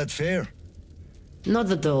call that fair?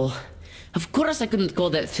 Not at all. Of course I couldn't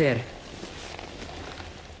call that fair.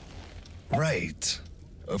 Right.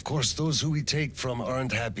 Of course, those who we take from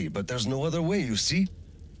aren't happy, but there's no other way, you see?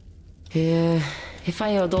 Yeah, if I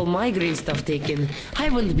had all my green stuff taken, I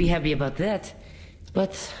wouldn't be happy about that.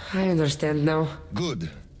 But I understand now. Good.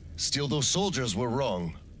 Still, those soldiers were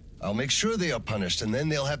wrong. I'll make sure they are punished, and then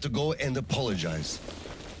they'll have to go and apologize.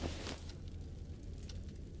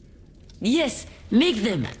 Yes, make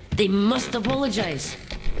them. They must apologize.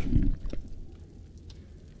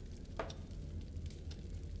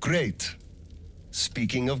 Great.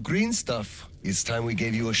 Speaking of green stuff, it's time we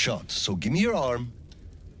gave you a shot, so give me your arm.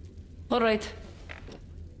 All right.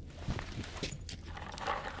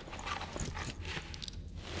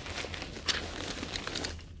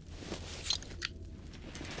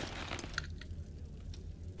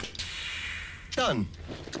 Done.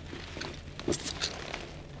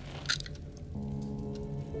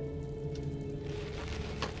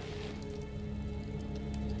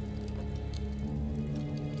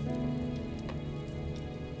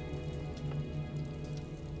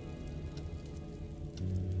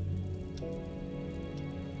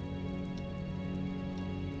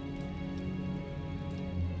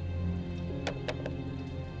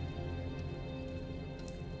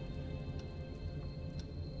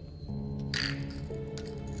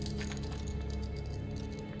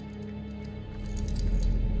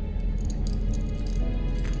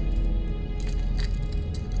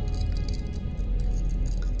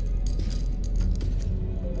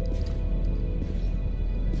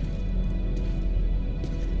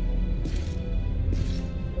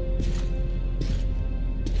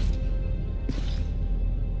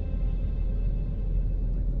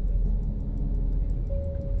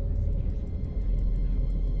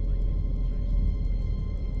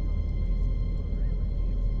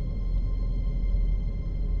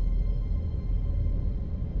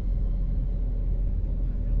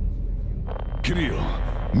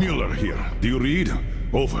 Kiril, Mueller here. Do you read?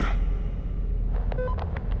 Over.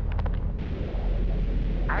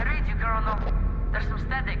 I read you, Colonel. There's some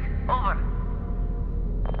static. Over.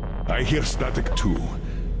 I hear static too.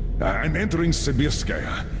 I'm entering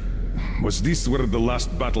Sibirskaya. Was this where the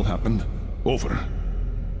last battle happened? Over.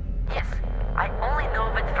 Yes, I only know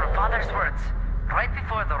of it from Father's words. Right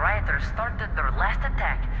before the rioters started their last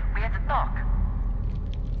attack, we had to talk.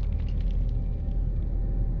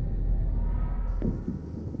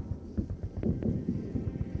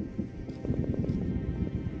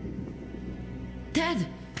 Dad,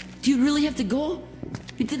 do you really have to go?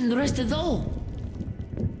 You didn't rest at all.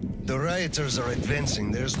 The rioters are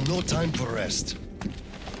advancing. There's no time for rest.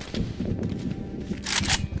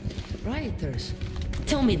 Rioters?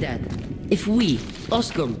 Tell me, Dad. If we,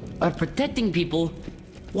 Oscom, are protecting people,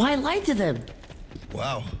 why lie to them?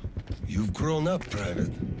 Wow. You've grown up,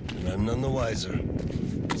 Private. And I'm none the wiser.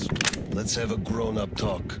 So let's have a grown-up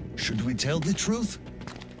talk. Should we tell the truth?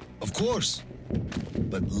 Of course.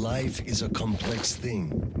 But life is a complex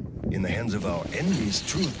thing. In the hands of our enemies,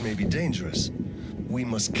 truth may be dangerous. We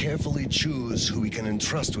must carefully choose who we can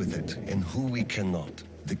entrust with it and who we cannot.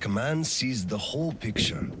 The command sees the whole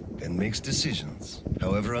picture and makes decisions.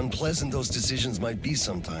 However unpleasant those decisions might be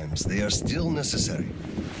sometimes, they are still necessary.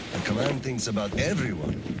 The command thinks about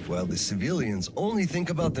everyone, while the civilians only think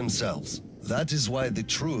about themselves. That is why the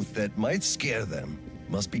truth that might scare them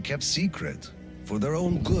must be kept secret, for their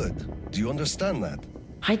own good. Do you understand that?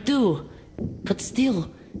 I do, but still,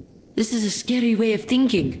 this is a scary way of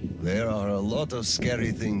thinking. There are a lot of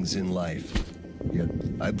scary things in life. Yet,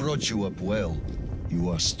 I brought you up well. You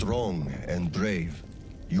are strong and brave.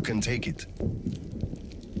 You can take it.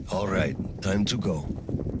 All right, time to go.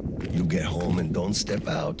 You get home and don't step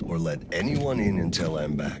out or let anyone in until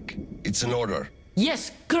I'm back. It's an order.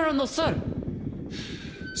 Yes, Colonel, sir.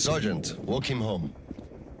 Sergeant, walk him home.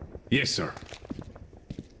 Yes, sir.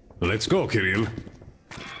 Let's go, Kiril.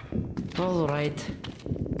 All right.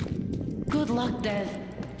 Good luck, Dad.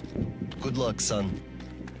 Good luck, son.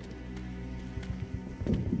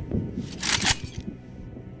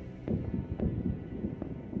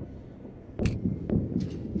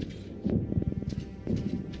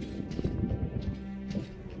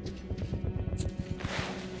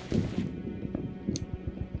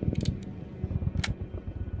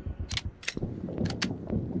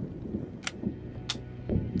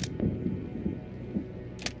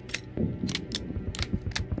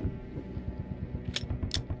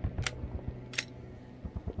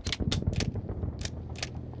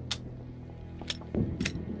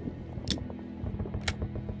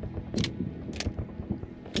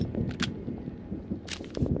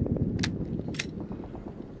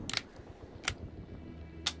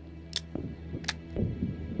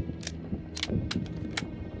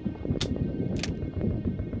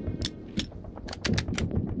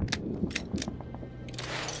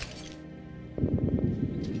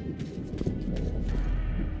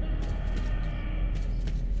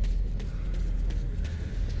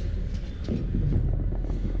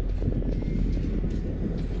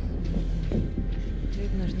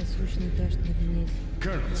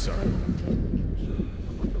 Colonel, sir.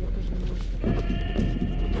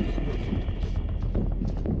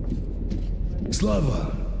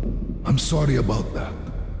 Slava, I'm sorry about that.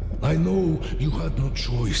 I know you had no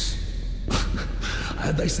choice.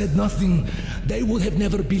 Had I said nothing, they would have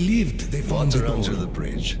never believed they found it under the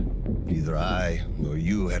bridge. Neither I nor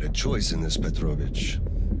you had a choice in this, Petrovich.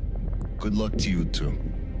 Good luck to you two.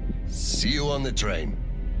 See you on the train.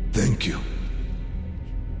 Thank you.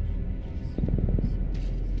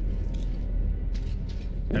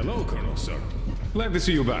 Hello, Colonel, sir. Glad to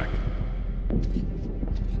see you back.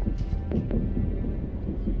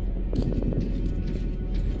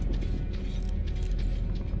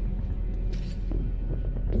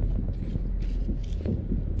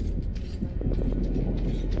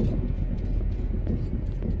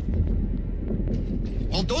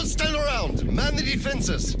 Well, don't stand around. Man the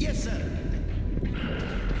defenses. Yes, sir.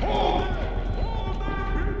 Hold!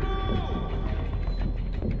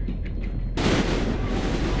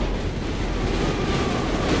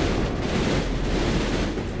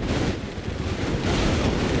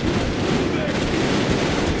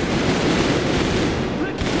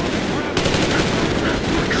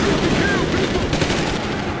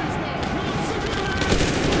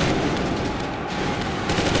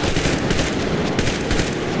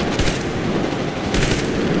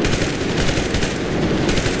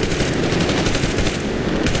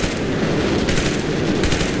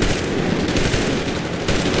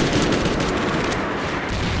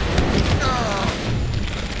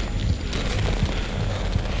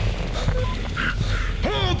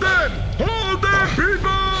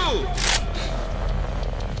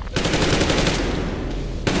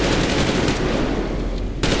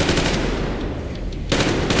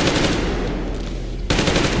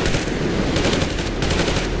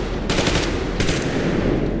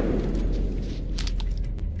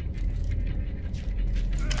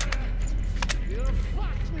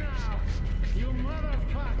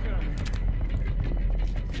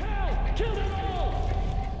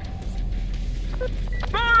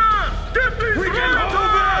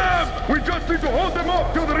 We just need to hold them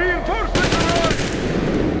off till the reinforcements arrive!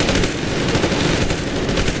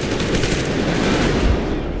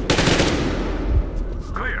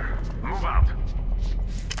 Clear. Move out.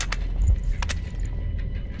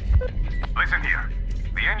 Listen here.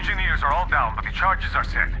 The engineers are all down, but the charges are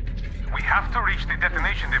set. We have to reach the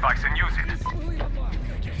detonation device and use it.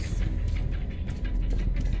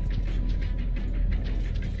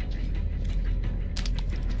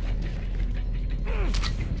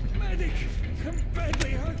 Medic! I'm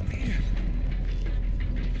badly hurt.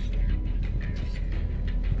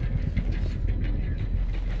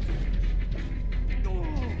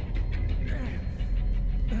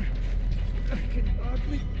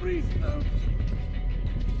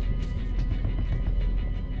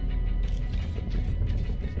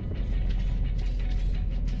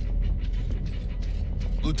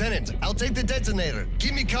 Lieutenant, I'll take the detonator.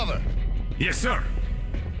 Give me cover. Yes, sir.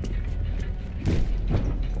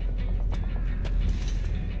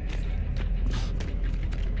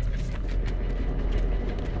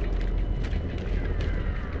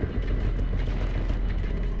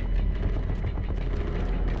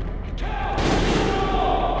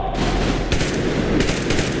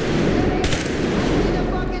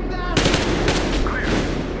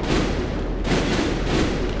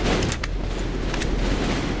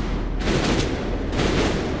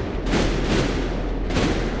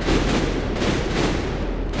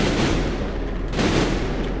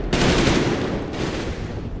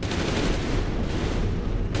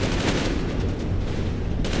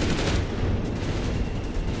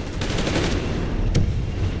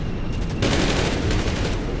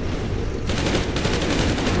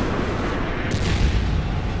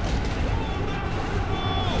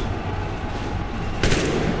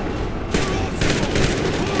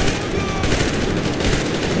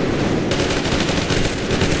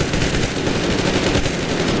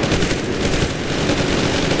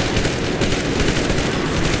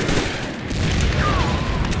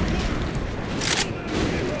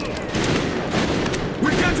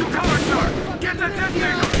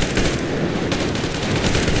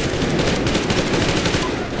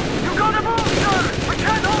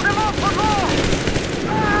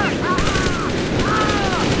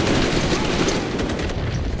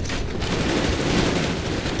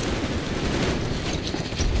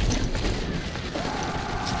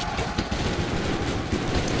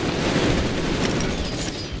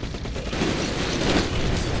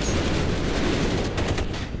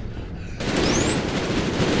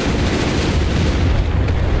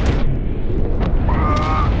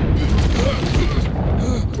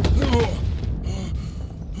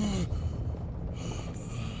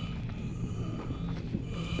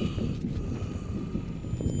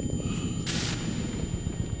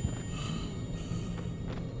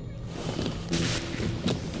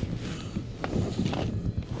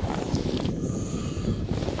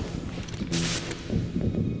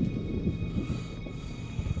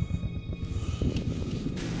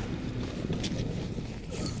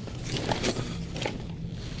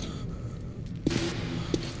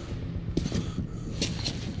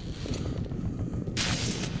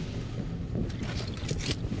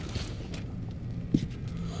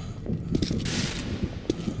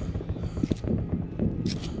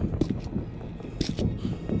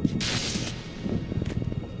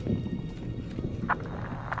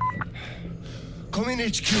 Come in,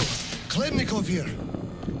 HQ. Khlebnikov here.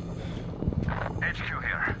 HQ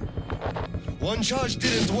here. One charge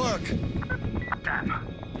didn't work. Damn.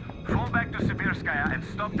 Fall back to Sibirskaya and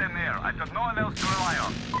stop them there. I've got no one else to rely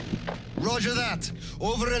on. Roger that.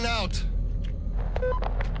 Over and out.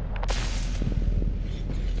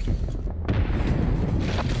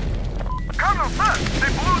 Colonel, sir!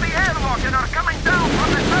 They blew the airlock and are coming down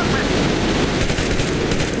from the surface!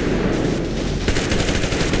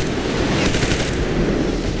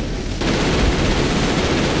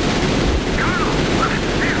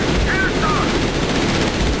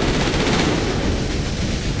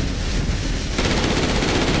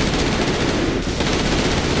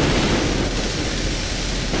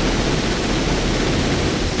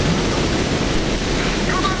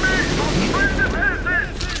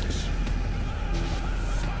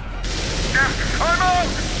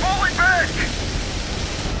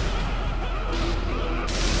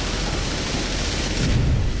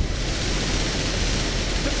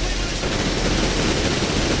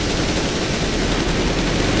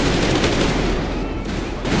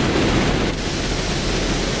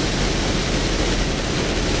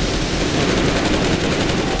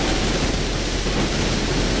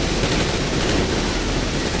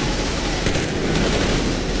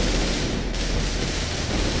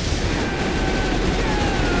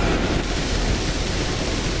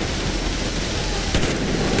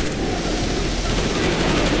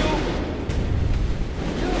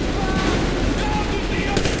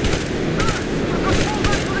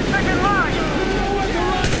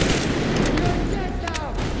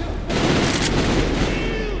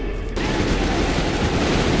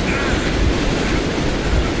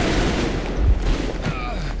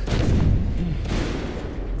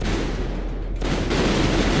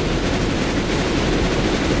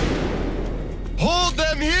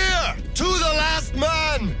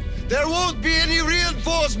 There won't be any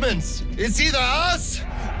reinforcements! It's either us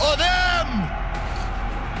or them!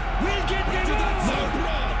 We'll get them some,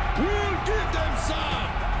 bro! We'll give them some!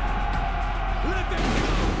 Let them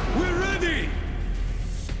go! We're ready!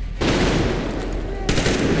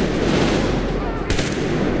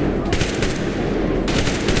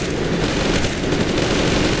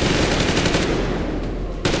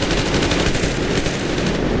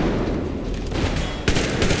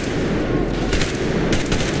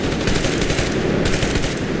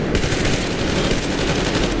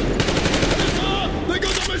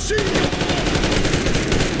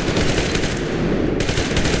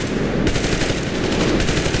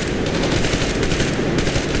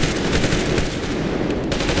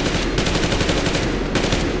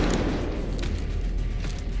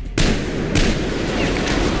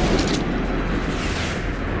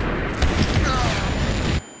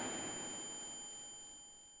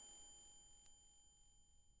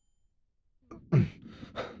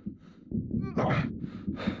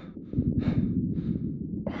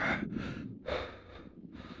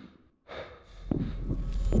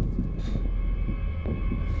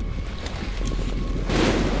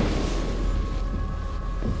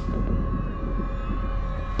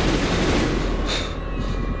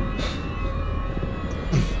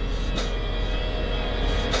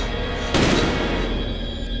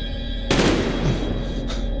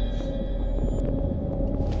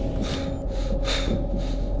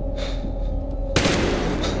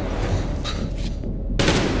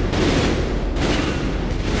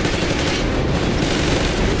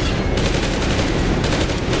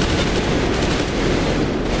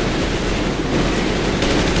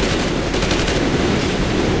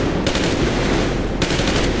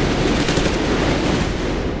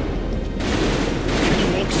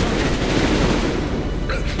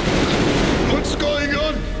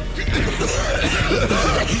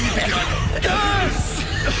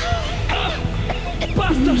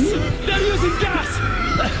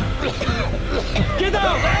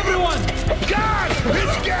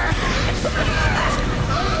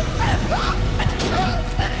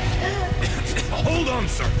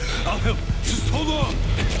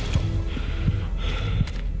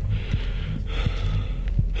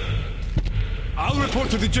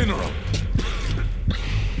 To the General.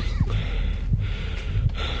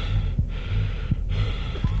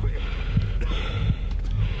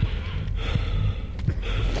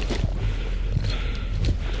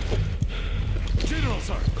 General,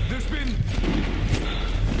 sir, there's been...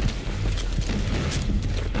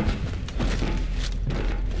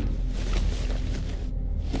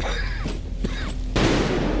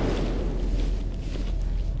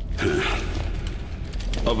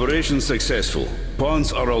 Operation successful.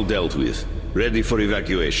 Pawns are all dealt with. Ready for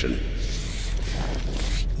evacuation.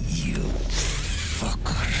 You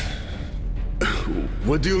fucker.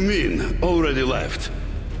 What do you mean? Already left?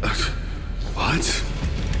 What?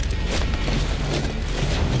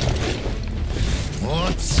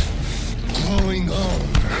 What's going on?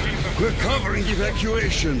 We're covering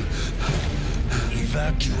evacuation.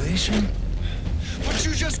 Evacuation? But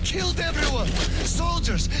you just killed everyone!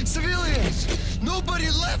 Soldiers, civilians!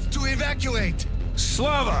 Nobody left to evacuate!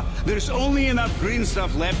 Slava! There's only enough green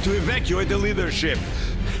stuff left to evacuate the leadership.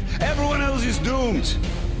 Everyone else is doomed.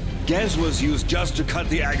 Gas was used just to cut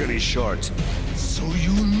the agony short. So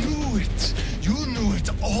you knew it! You knew it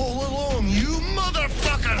all along, you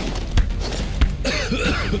motherfucker!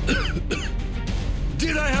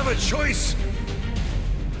 Did I have a choice?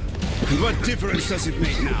 What difference does it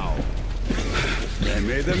make now? I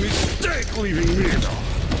made a mistake leaving me.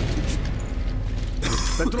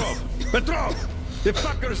 Petrov! The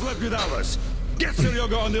fuckers left without us! Get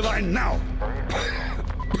Seryoga on the line now!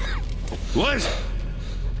 What?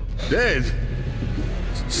 Dead?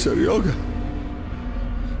 Seryoga?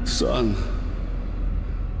 Son?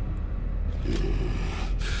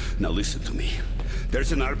 Now listen to me.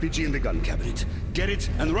 There's an RPG in the gun cabinet. Get it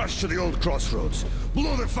and rush to the old crossroads.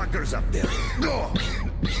 Blow the fuckers up there. Go!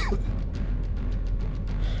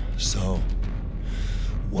 So,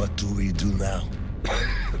 what do we do now?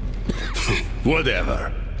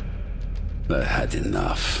 Whatever. I had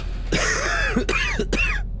enough.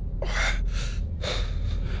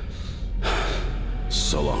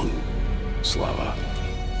 So long, Slava.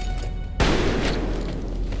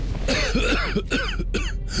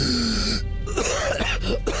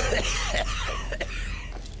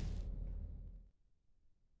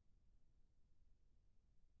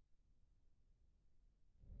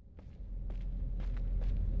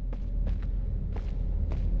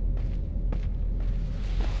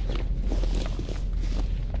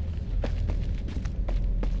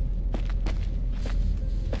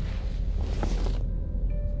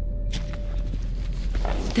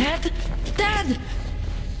 Dad!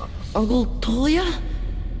 Uncle Tolia?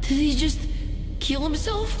 Did he just kill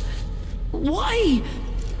himself? Why?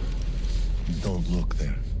 Don't look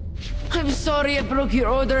there. I'm sorry I broke your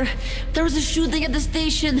order. There was a shooting at the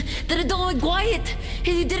station. Then it all went quiet,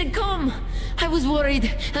 and you didn't come. I was worried,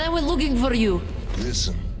 and I went looking for you.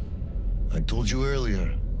 Listen, I told you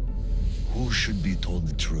earlier, who should be told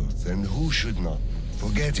the truth and who should not.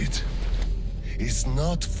 Forget it. It's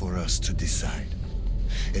not for us to decide.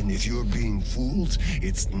 And if you're being fooled,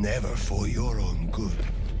 it's never for your own good.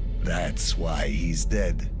 That's why he's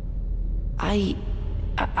dead. I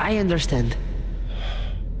understand.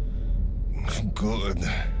 Good.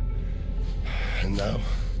 And now,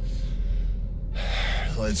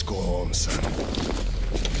 let's go home, son.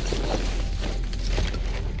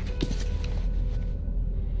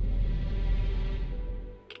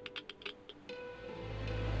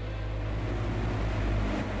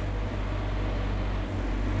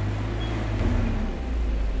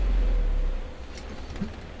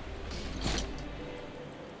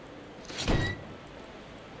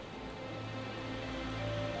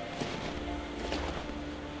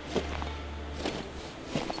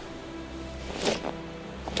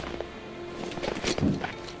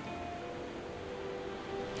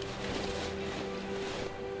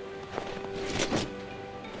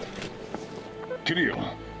 Kiril,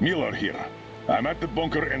 Miller here. I'm at the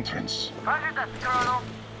bunker entrance. Roger that, Colonel.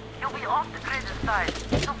 You'll be off the grid inside,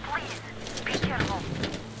 so please, be careful.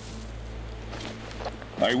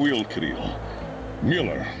 I will, Kiril.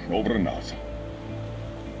 Miller, over and out.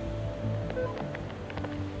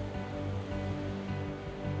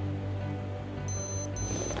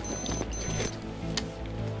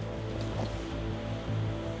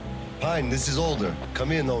 Pine, this is Older.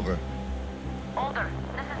 Come in, over. Older,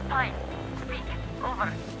 this is Pine. Speak,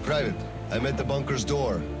 over. Private, I'm at the bunker's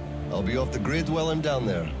door. I'll be off the grid while I'm down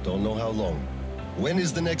there. Don't know how long. When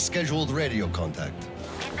is the next scheduled radio contact?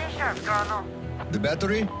 Midday sharp, Colonel. The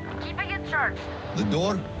battery? Keeping it charged. The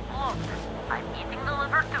door? Look, I'm eating the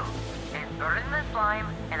liver too, and burning the slime,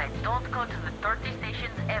 and I don't go to the 30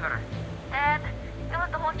 stations ever. Dad, you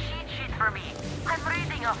left the whole cheat sheet for me. I'm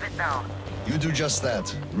reading off it now. You do just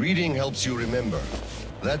that. Reading helps you remember.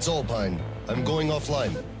 That's all, Pine. I'm going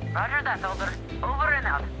offline. Roger that, Older. Over and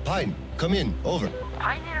out. Pine, come in. Over.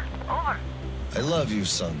 Pine here. Over. I love you,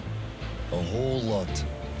 son. A whole lot.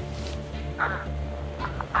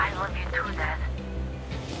 I love you too, Dad.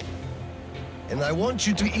 And I want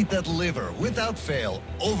you to eat that liver, without fail.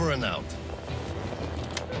 Over and out.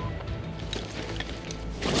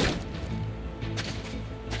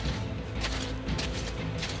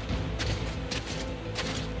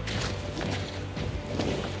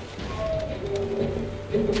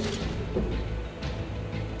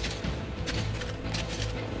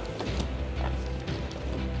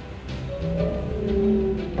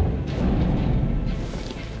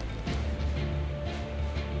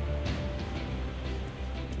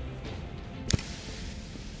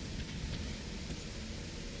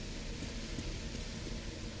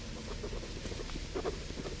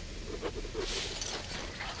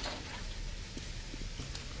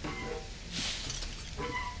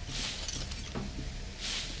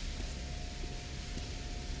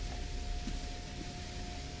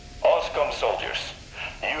 Soldiers,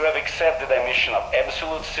 you have accepted a mission of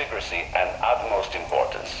absolute secrecy and utmost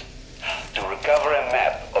importance. To recover a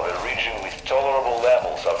map of a region with tolerable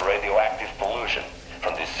levels of radioactive pollution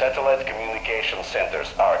from the Satellite Communication Center's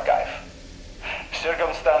archive.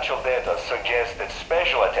 Circumstantial data suggests that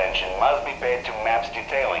special attention must be paid to maps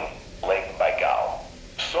detailing Lake Baikal.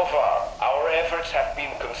 So far, our efforts have been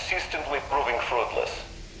consistently proving fruitless.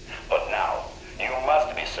 But now, you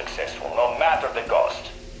must be successful, no matter the cost.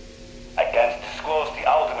 I can't disclose the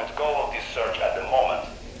ultimate goal of this search at the moment,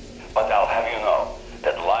 but I'll have you know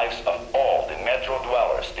that lives of all the Metro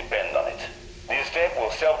dwellers depend on it. This tape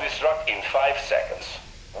will self-destruct in 5 seconds.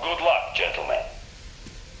 Good luck, gentlemen.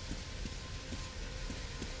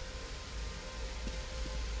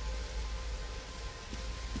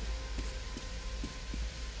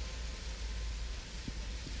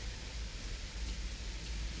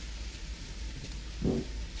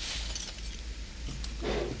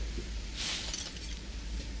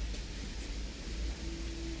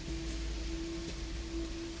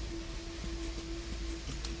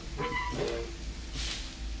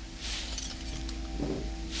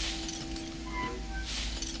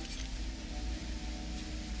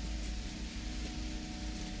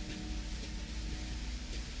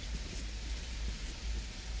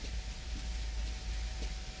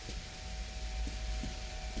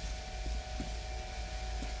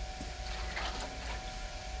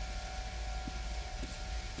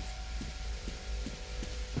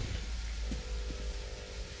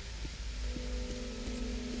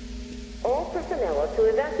 All personnel are to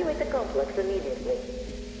evacuate the complex immediately.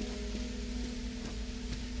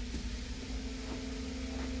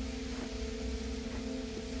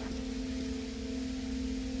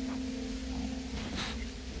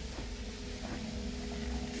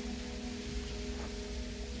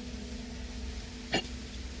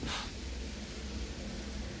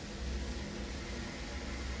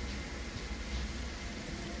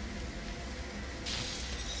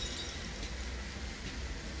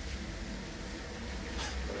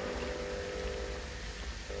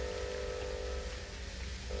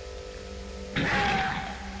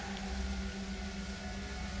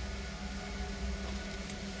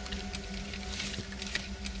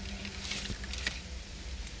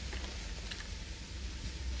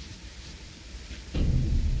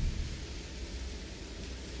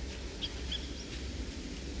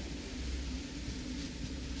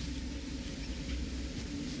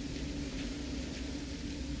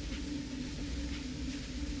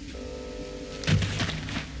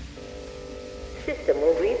 System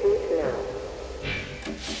will reboot now.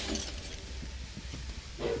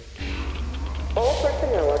 All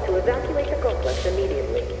personnel are to evacuate the complex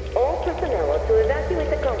immediately. All personnel are to evacuate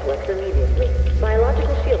the complex immediately.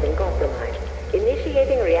 Biological shielding compromised. Initiate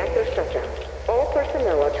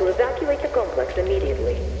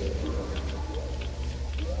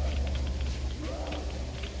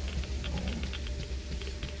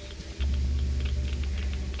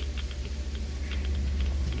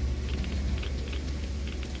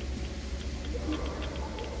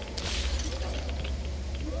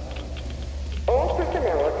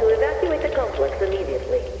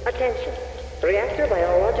reactor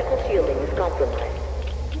biological shielding is compromised.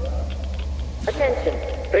 Attention,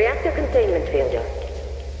 reactor containment failure.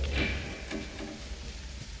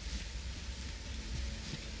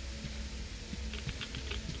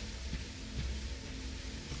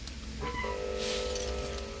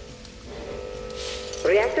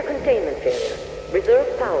 Reactor containment failure.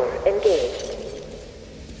 Reserve power engaged.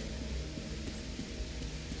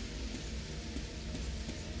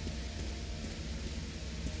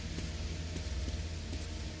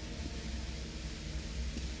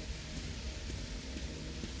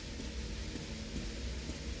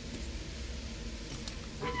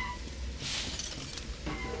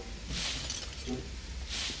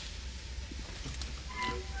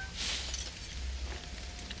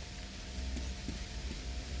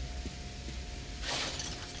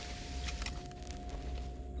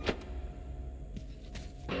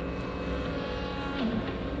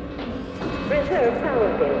 Reserve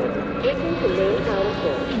power failure. Switching to main power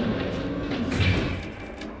source.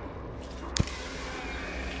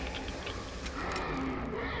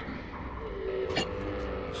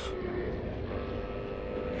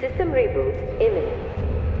 System reboot imminent.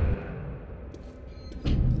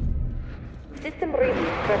 System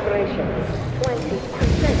reboot preparation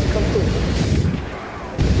 20% complete.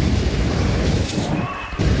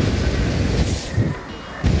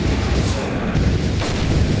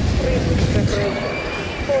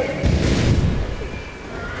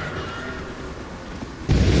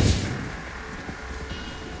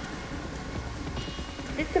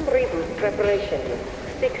 System reboot preparation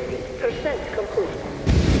 60% complete.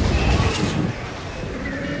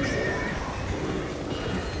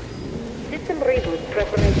 System reboot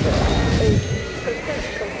preparation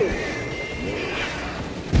 80% complete.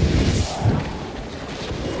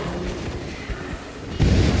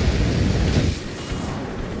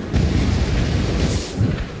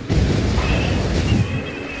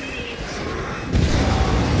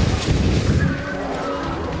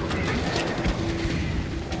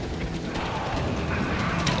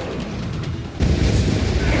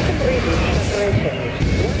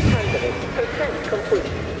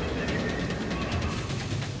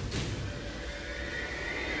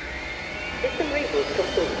 System reboot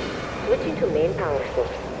complete. Switching to main power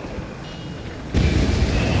source.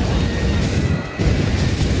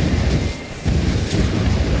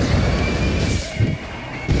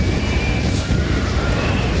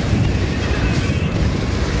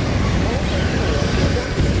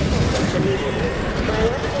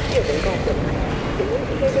 Biological shielding compromised.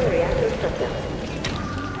 Initiating reactor shutdown.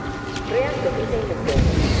 Reactor containment failure.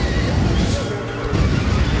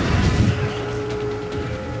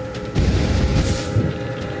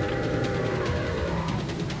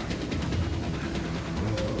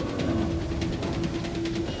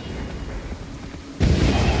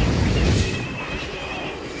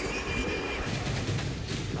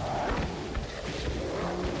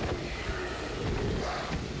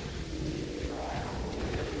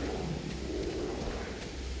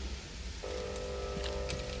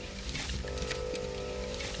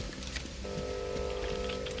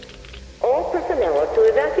 Personnel to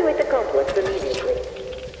evacuate the complex immediately.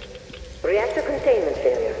 Reactor containment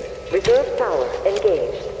failure. Reserve power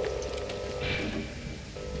engaged.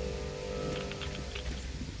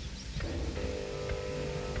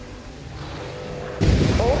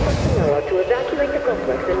 All personnel to evacuate the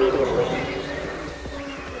complex immediately.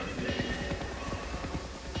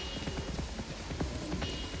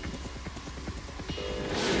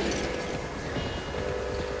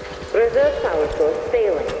 Reserve power source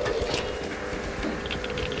failing.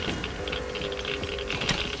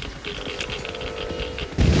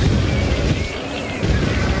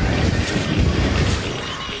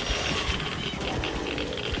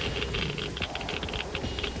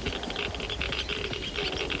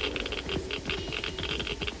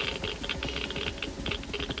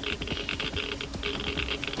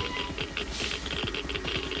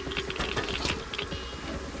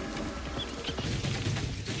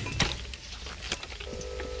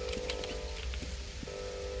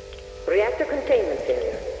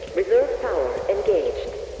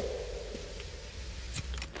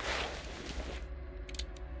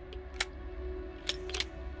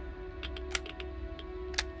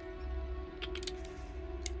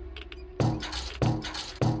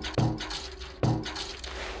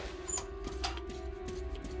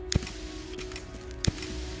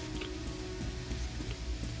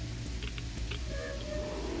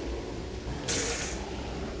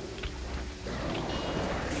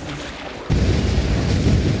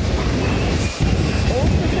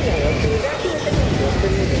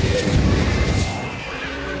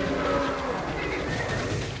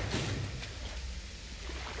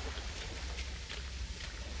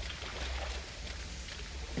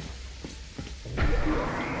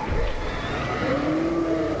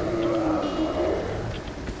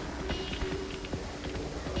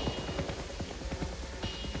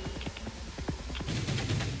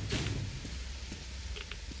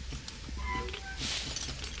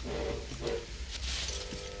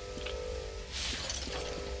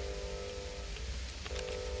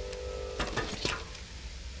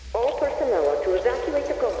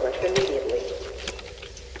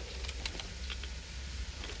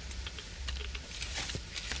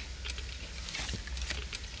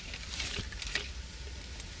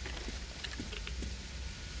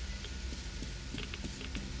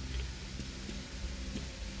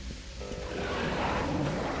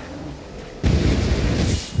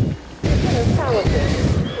 power source.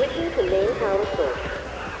 Switching to main power source.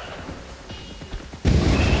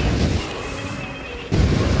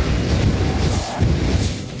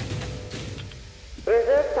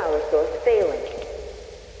 Reserve power source failing.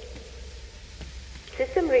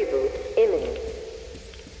 System reboot imminent.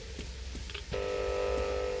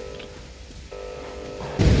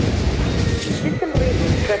 System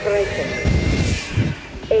reboot preparation.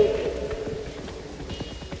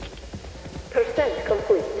 80%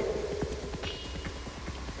 complete.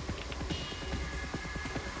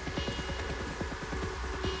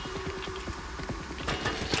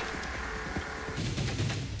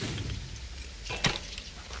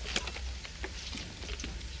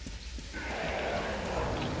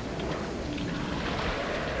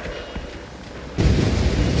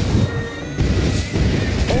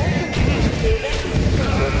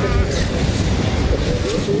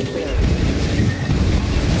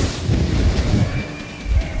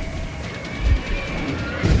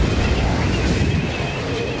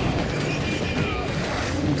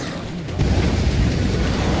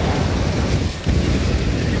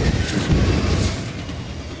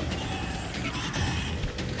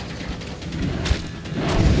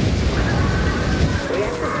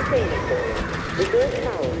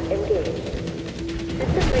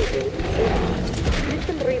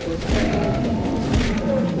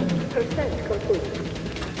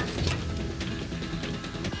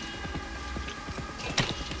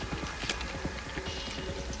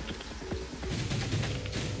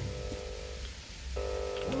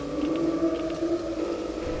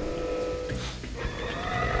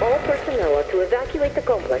 To evacuate the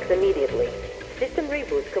complex immediately. System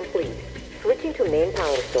reboot complete. Switching to main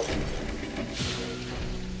power source.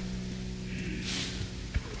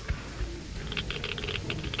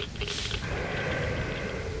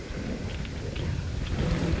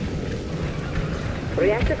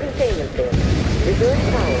 Reactor containment field. Reserve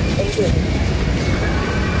power engaged.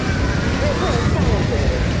 Reserve power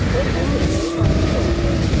field. Switching to main power source.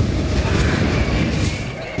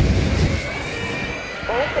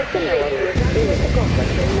 All personnel are to evacuate the complex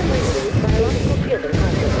immediately. Biological field and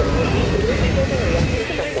complex initiating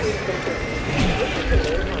reactor shutdown. Switching to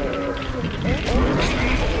main power source.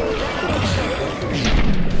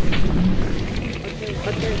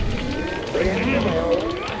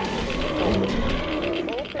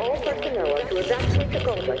 All personnel are to evacuate the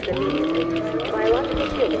complex immediately. Biological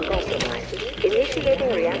field compromised.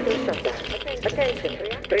 Initiating reactor shutdown. Attention.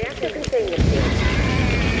 Reactor containment field.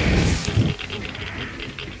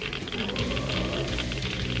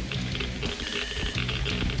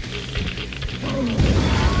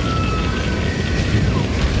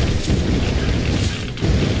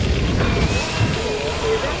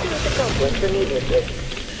 Complex immediately.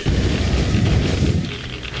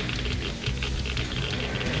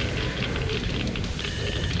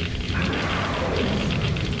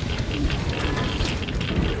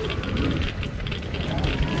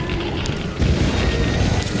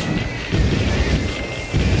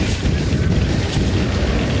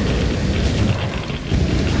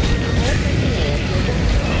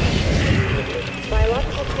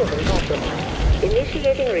 Biological field compromised.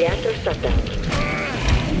 Initiating reactor shutdown.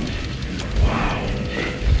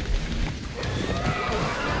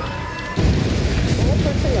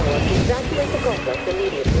 Evacuate the complex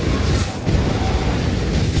immediately.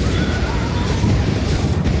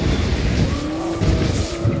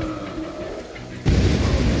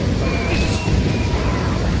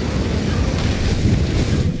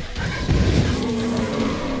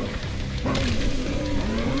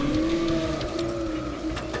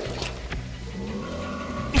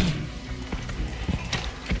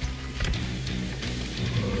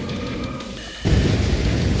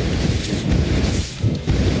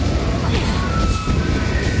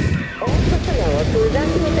 To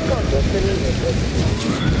evacuate the complex immediately.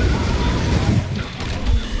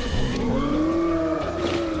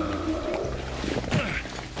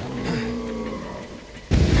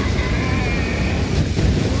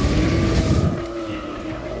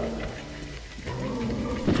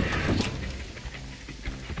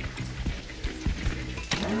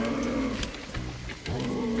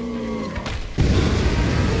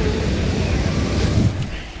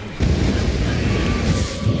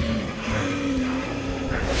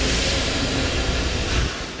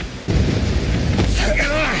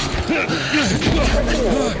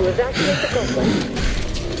 To evacuate the complex.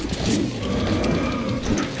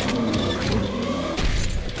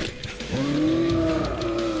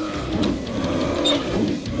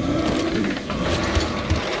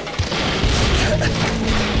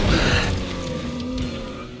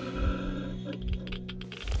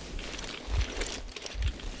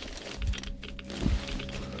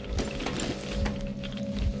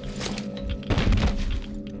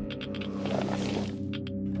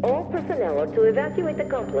 personnel are to evacuate the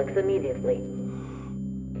complex immediately.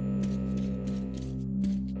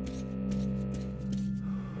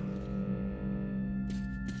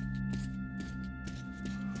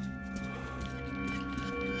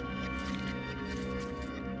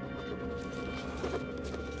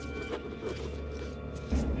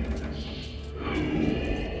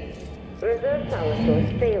 Reserve power source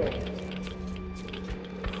failing.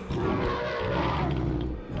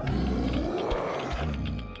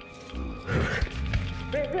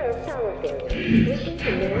 Reserve power failure. Switching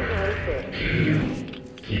to main power source.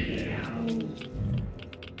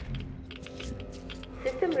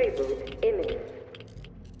 System reboot imminent.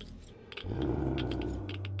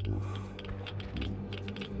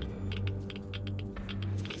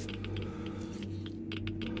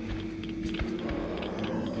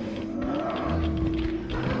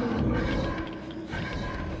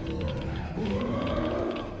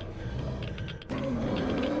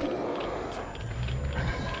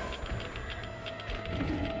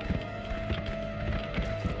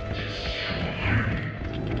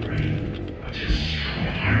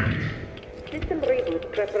 System reboot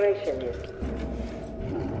preparation is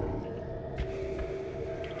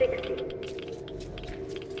 60.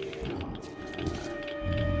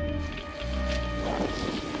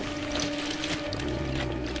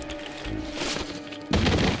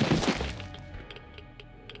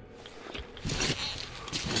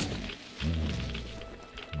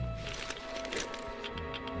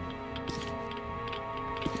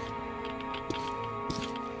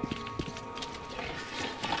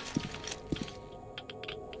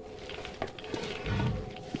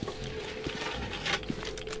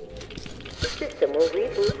 System will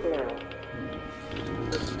reboot now.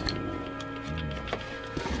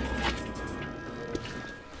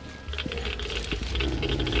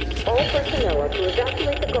 All personnel are to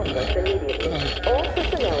evacuate the complex immediately. All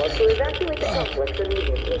personnel are to evacuate the complex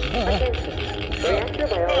immediately. Attention. Reactor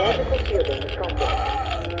biological shielding is complex.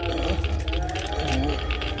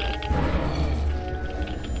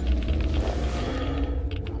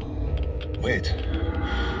 Wait.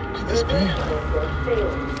 Could this be?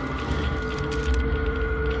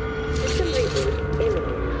 System reboot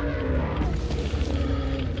imminent.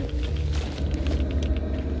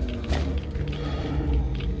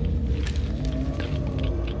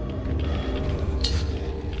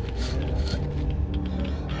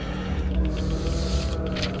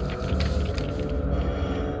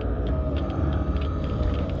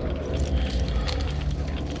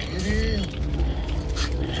 Kiril.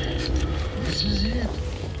 This is it.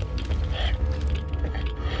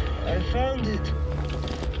 I found it.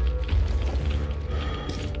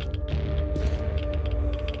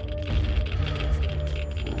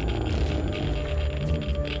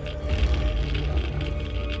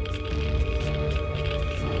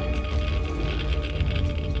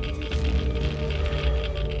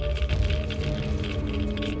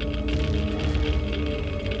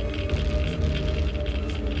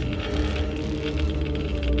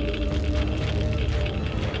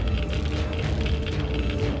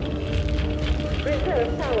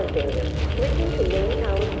 Reserve power failure. Switching to main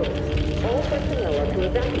power source. All personnel are to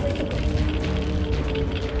evacuate the complex.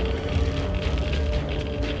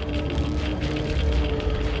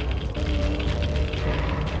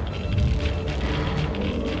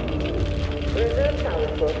 Reserve power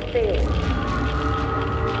source failing.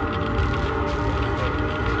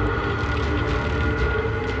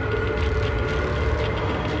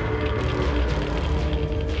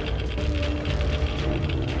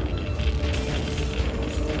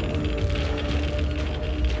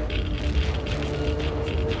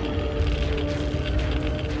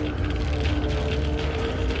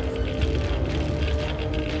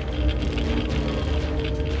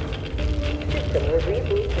 System will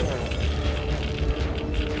reboot now.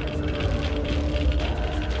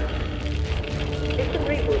 System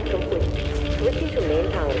reboot complete. Switching to main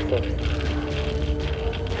power source.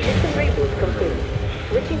 System reboot complete.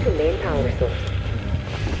 Switching to main power source.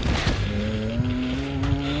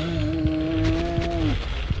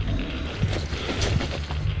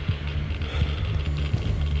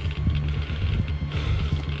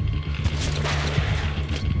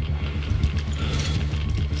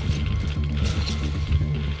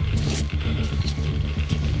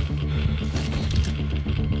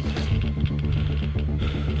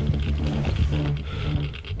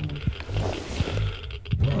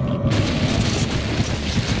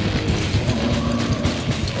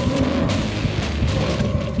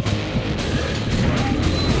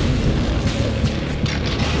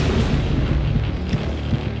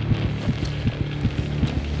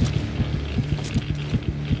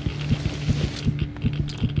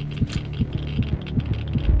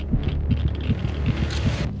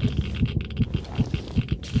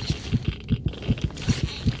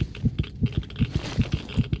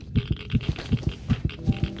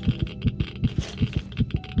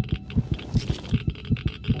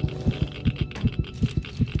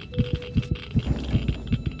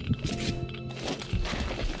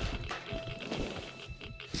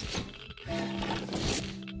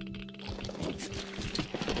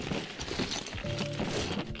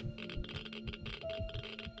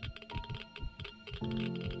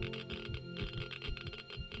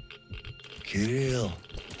 Kiril,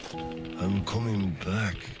 I'm coming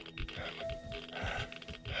back.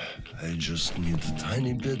 I just need a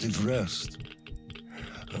tiny bit of rest.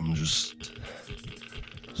 I'm just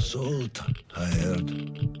so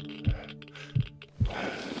tired.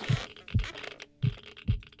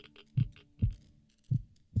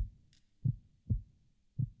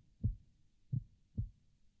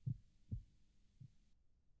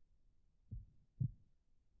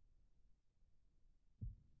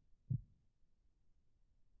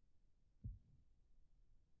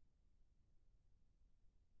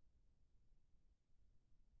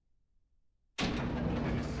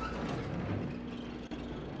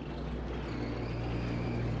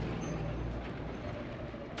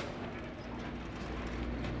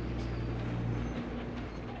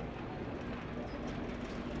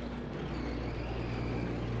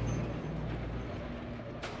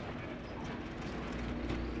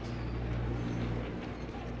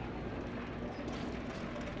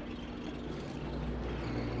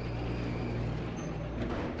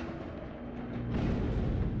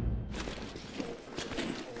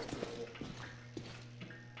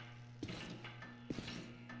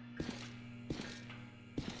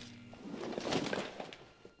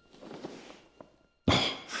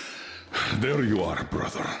 There you are,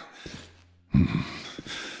 brother.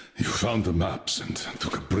 You found the maps and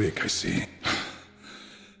took a break, I see.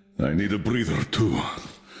 I need a breather, too.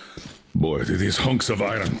 Boy, do these hunks of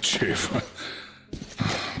iron chafe.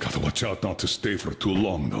 Gotta watch out not to stay for too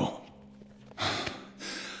long, though.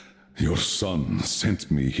 Your son sent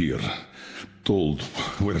me here, told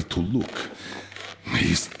where to look.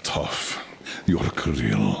 He's tough, your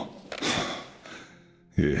Kiril.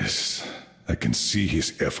 Yes, I can see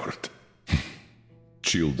his effort.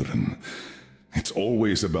 Children, it's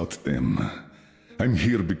always about them. I'm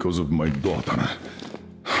here because of my daughter.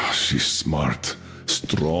 She's smart,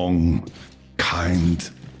 strong, kind,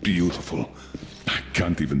 beautiful. I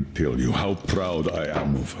can't even tell you how proud I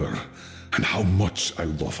am of her and how much I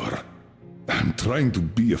love her. I'm trying to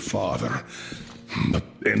be a father, but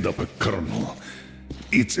end up a colonel.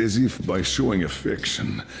 It's as if by showing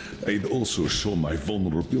affection, I'd also show my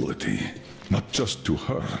vulnerability, not just to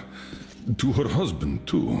her, to her husband,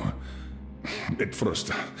 too. At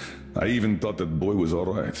first, I even thought that boy was all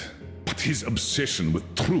right. But his obsession with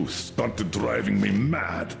truth started driving me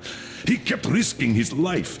mad. He kept risking his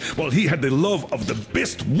life while he had the love of the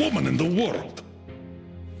best woman in the world.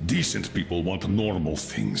 Decent people want normal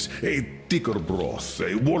things. A thicker broth,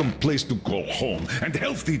 a warm place to call home, and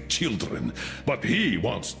healthy children. But he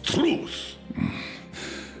wants truth.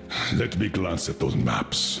 Let me glance at those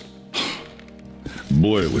maps.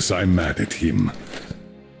 Boy, was I mad at him.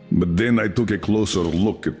 But then I took a closer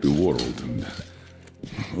look at the world and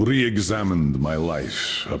re-examined my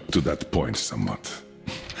life up to that point somewhat.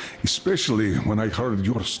 Especially when I heard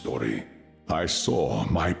your story. I saw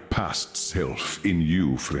my past self in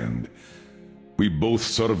you, friend. We both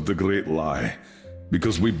served the great lie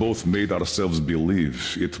because we both made ourselves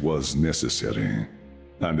believe it was necessary.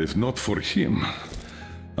 And if not for him,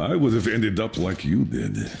 I would have ended up like you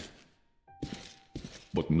did.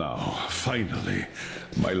 But now, finally,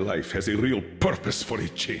 my life has a real purpose for a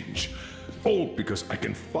change. All because I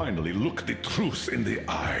can finally look the truth in the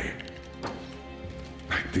eye.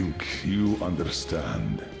 I think you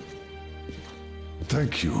understand.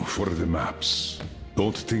 Thank you for the maps.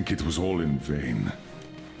 Don't think it was all in vain.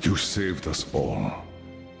 You saved us all.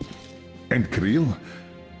 And Kiril,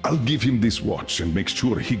 I'll give him this watch and make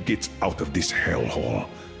sure he gets out of this hellhole.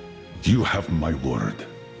 You have my word.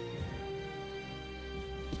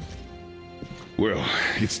 Well,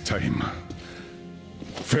 it's time.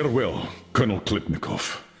 Farewell, Colonel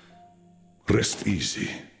Khlebnikov. Rest easy.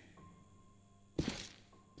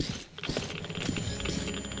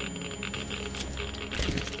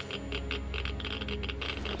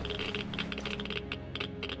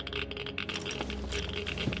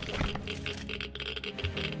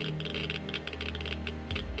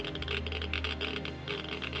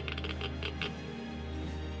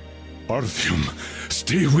 Artyom,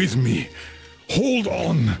 stay with me. Hold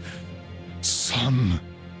on, son.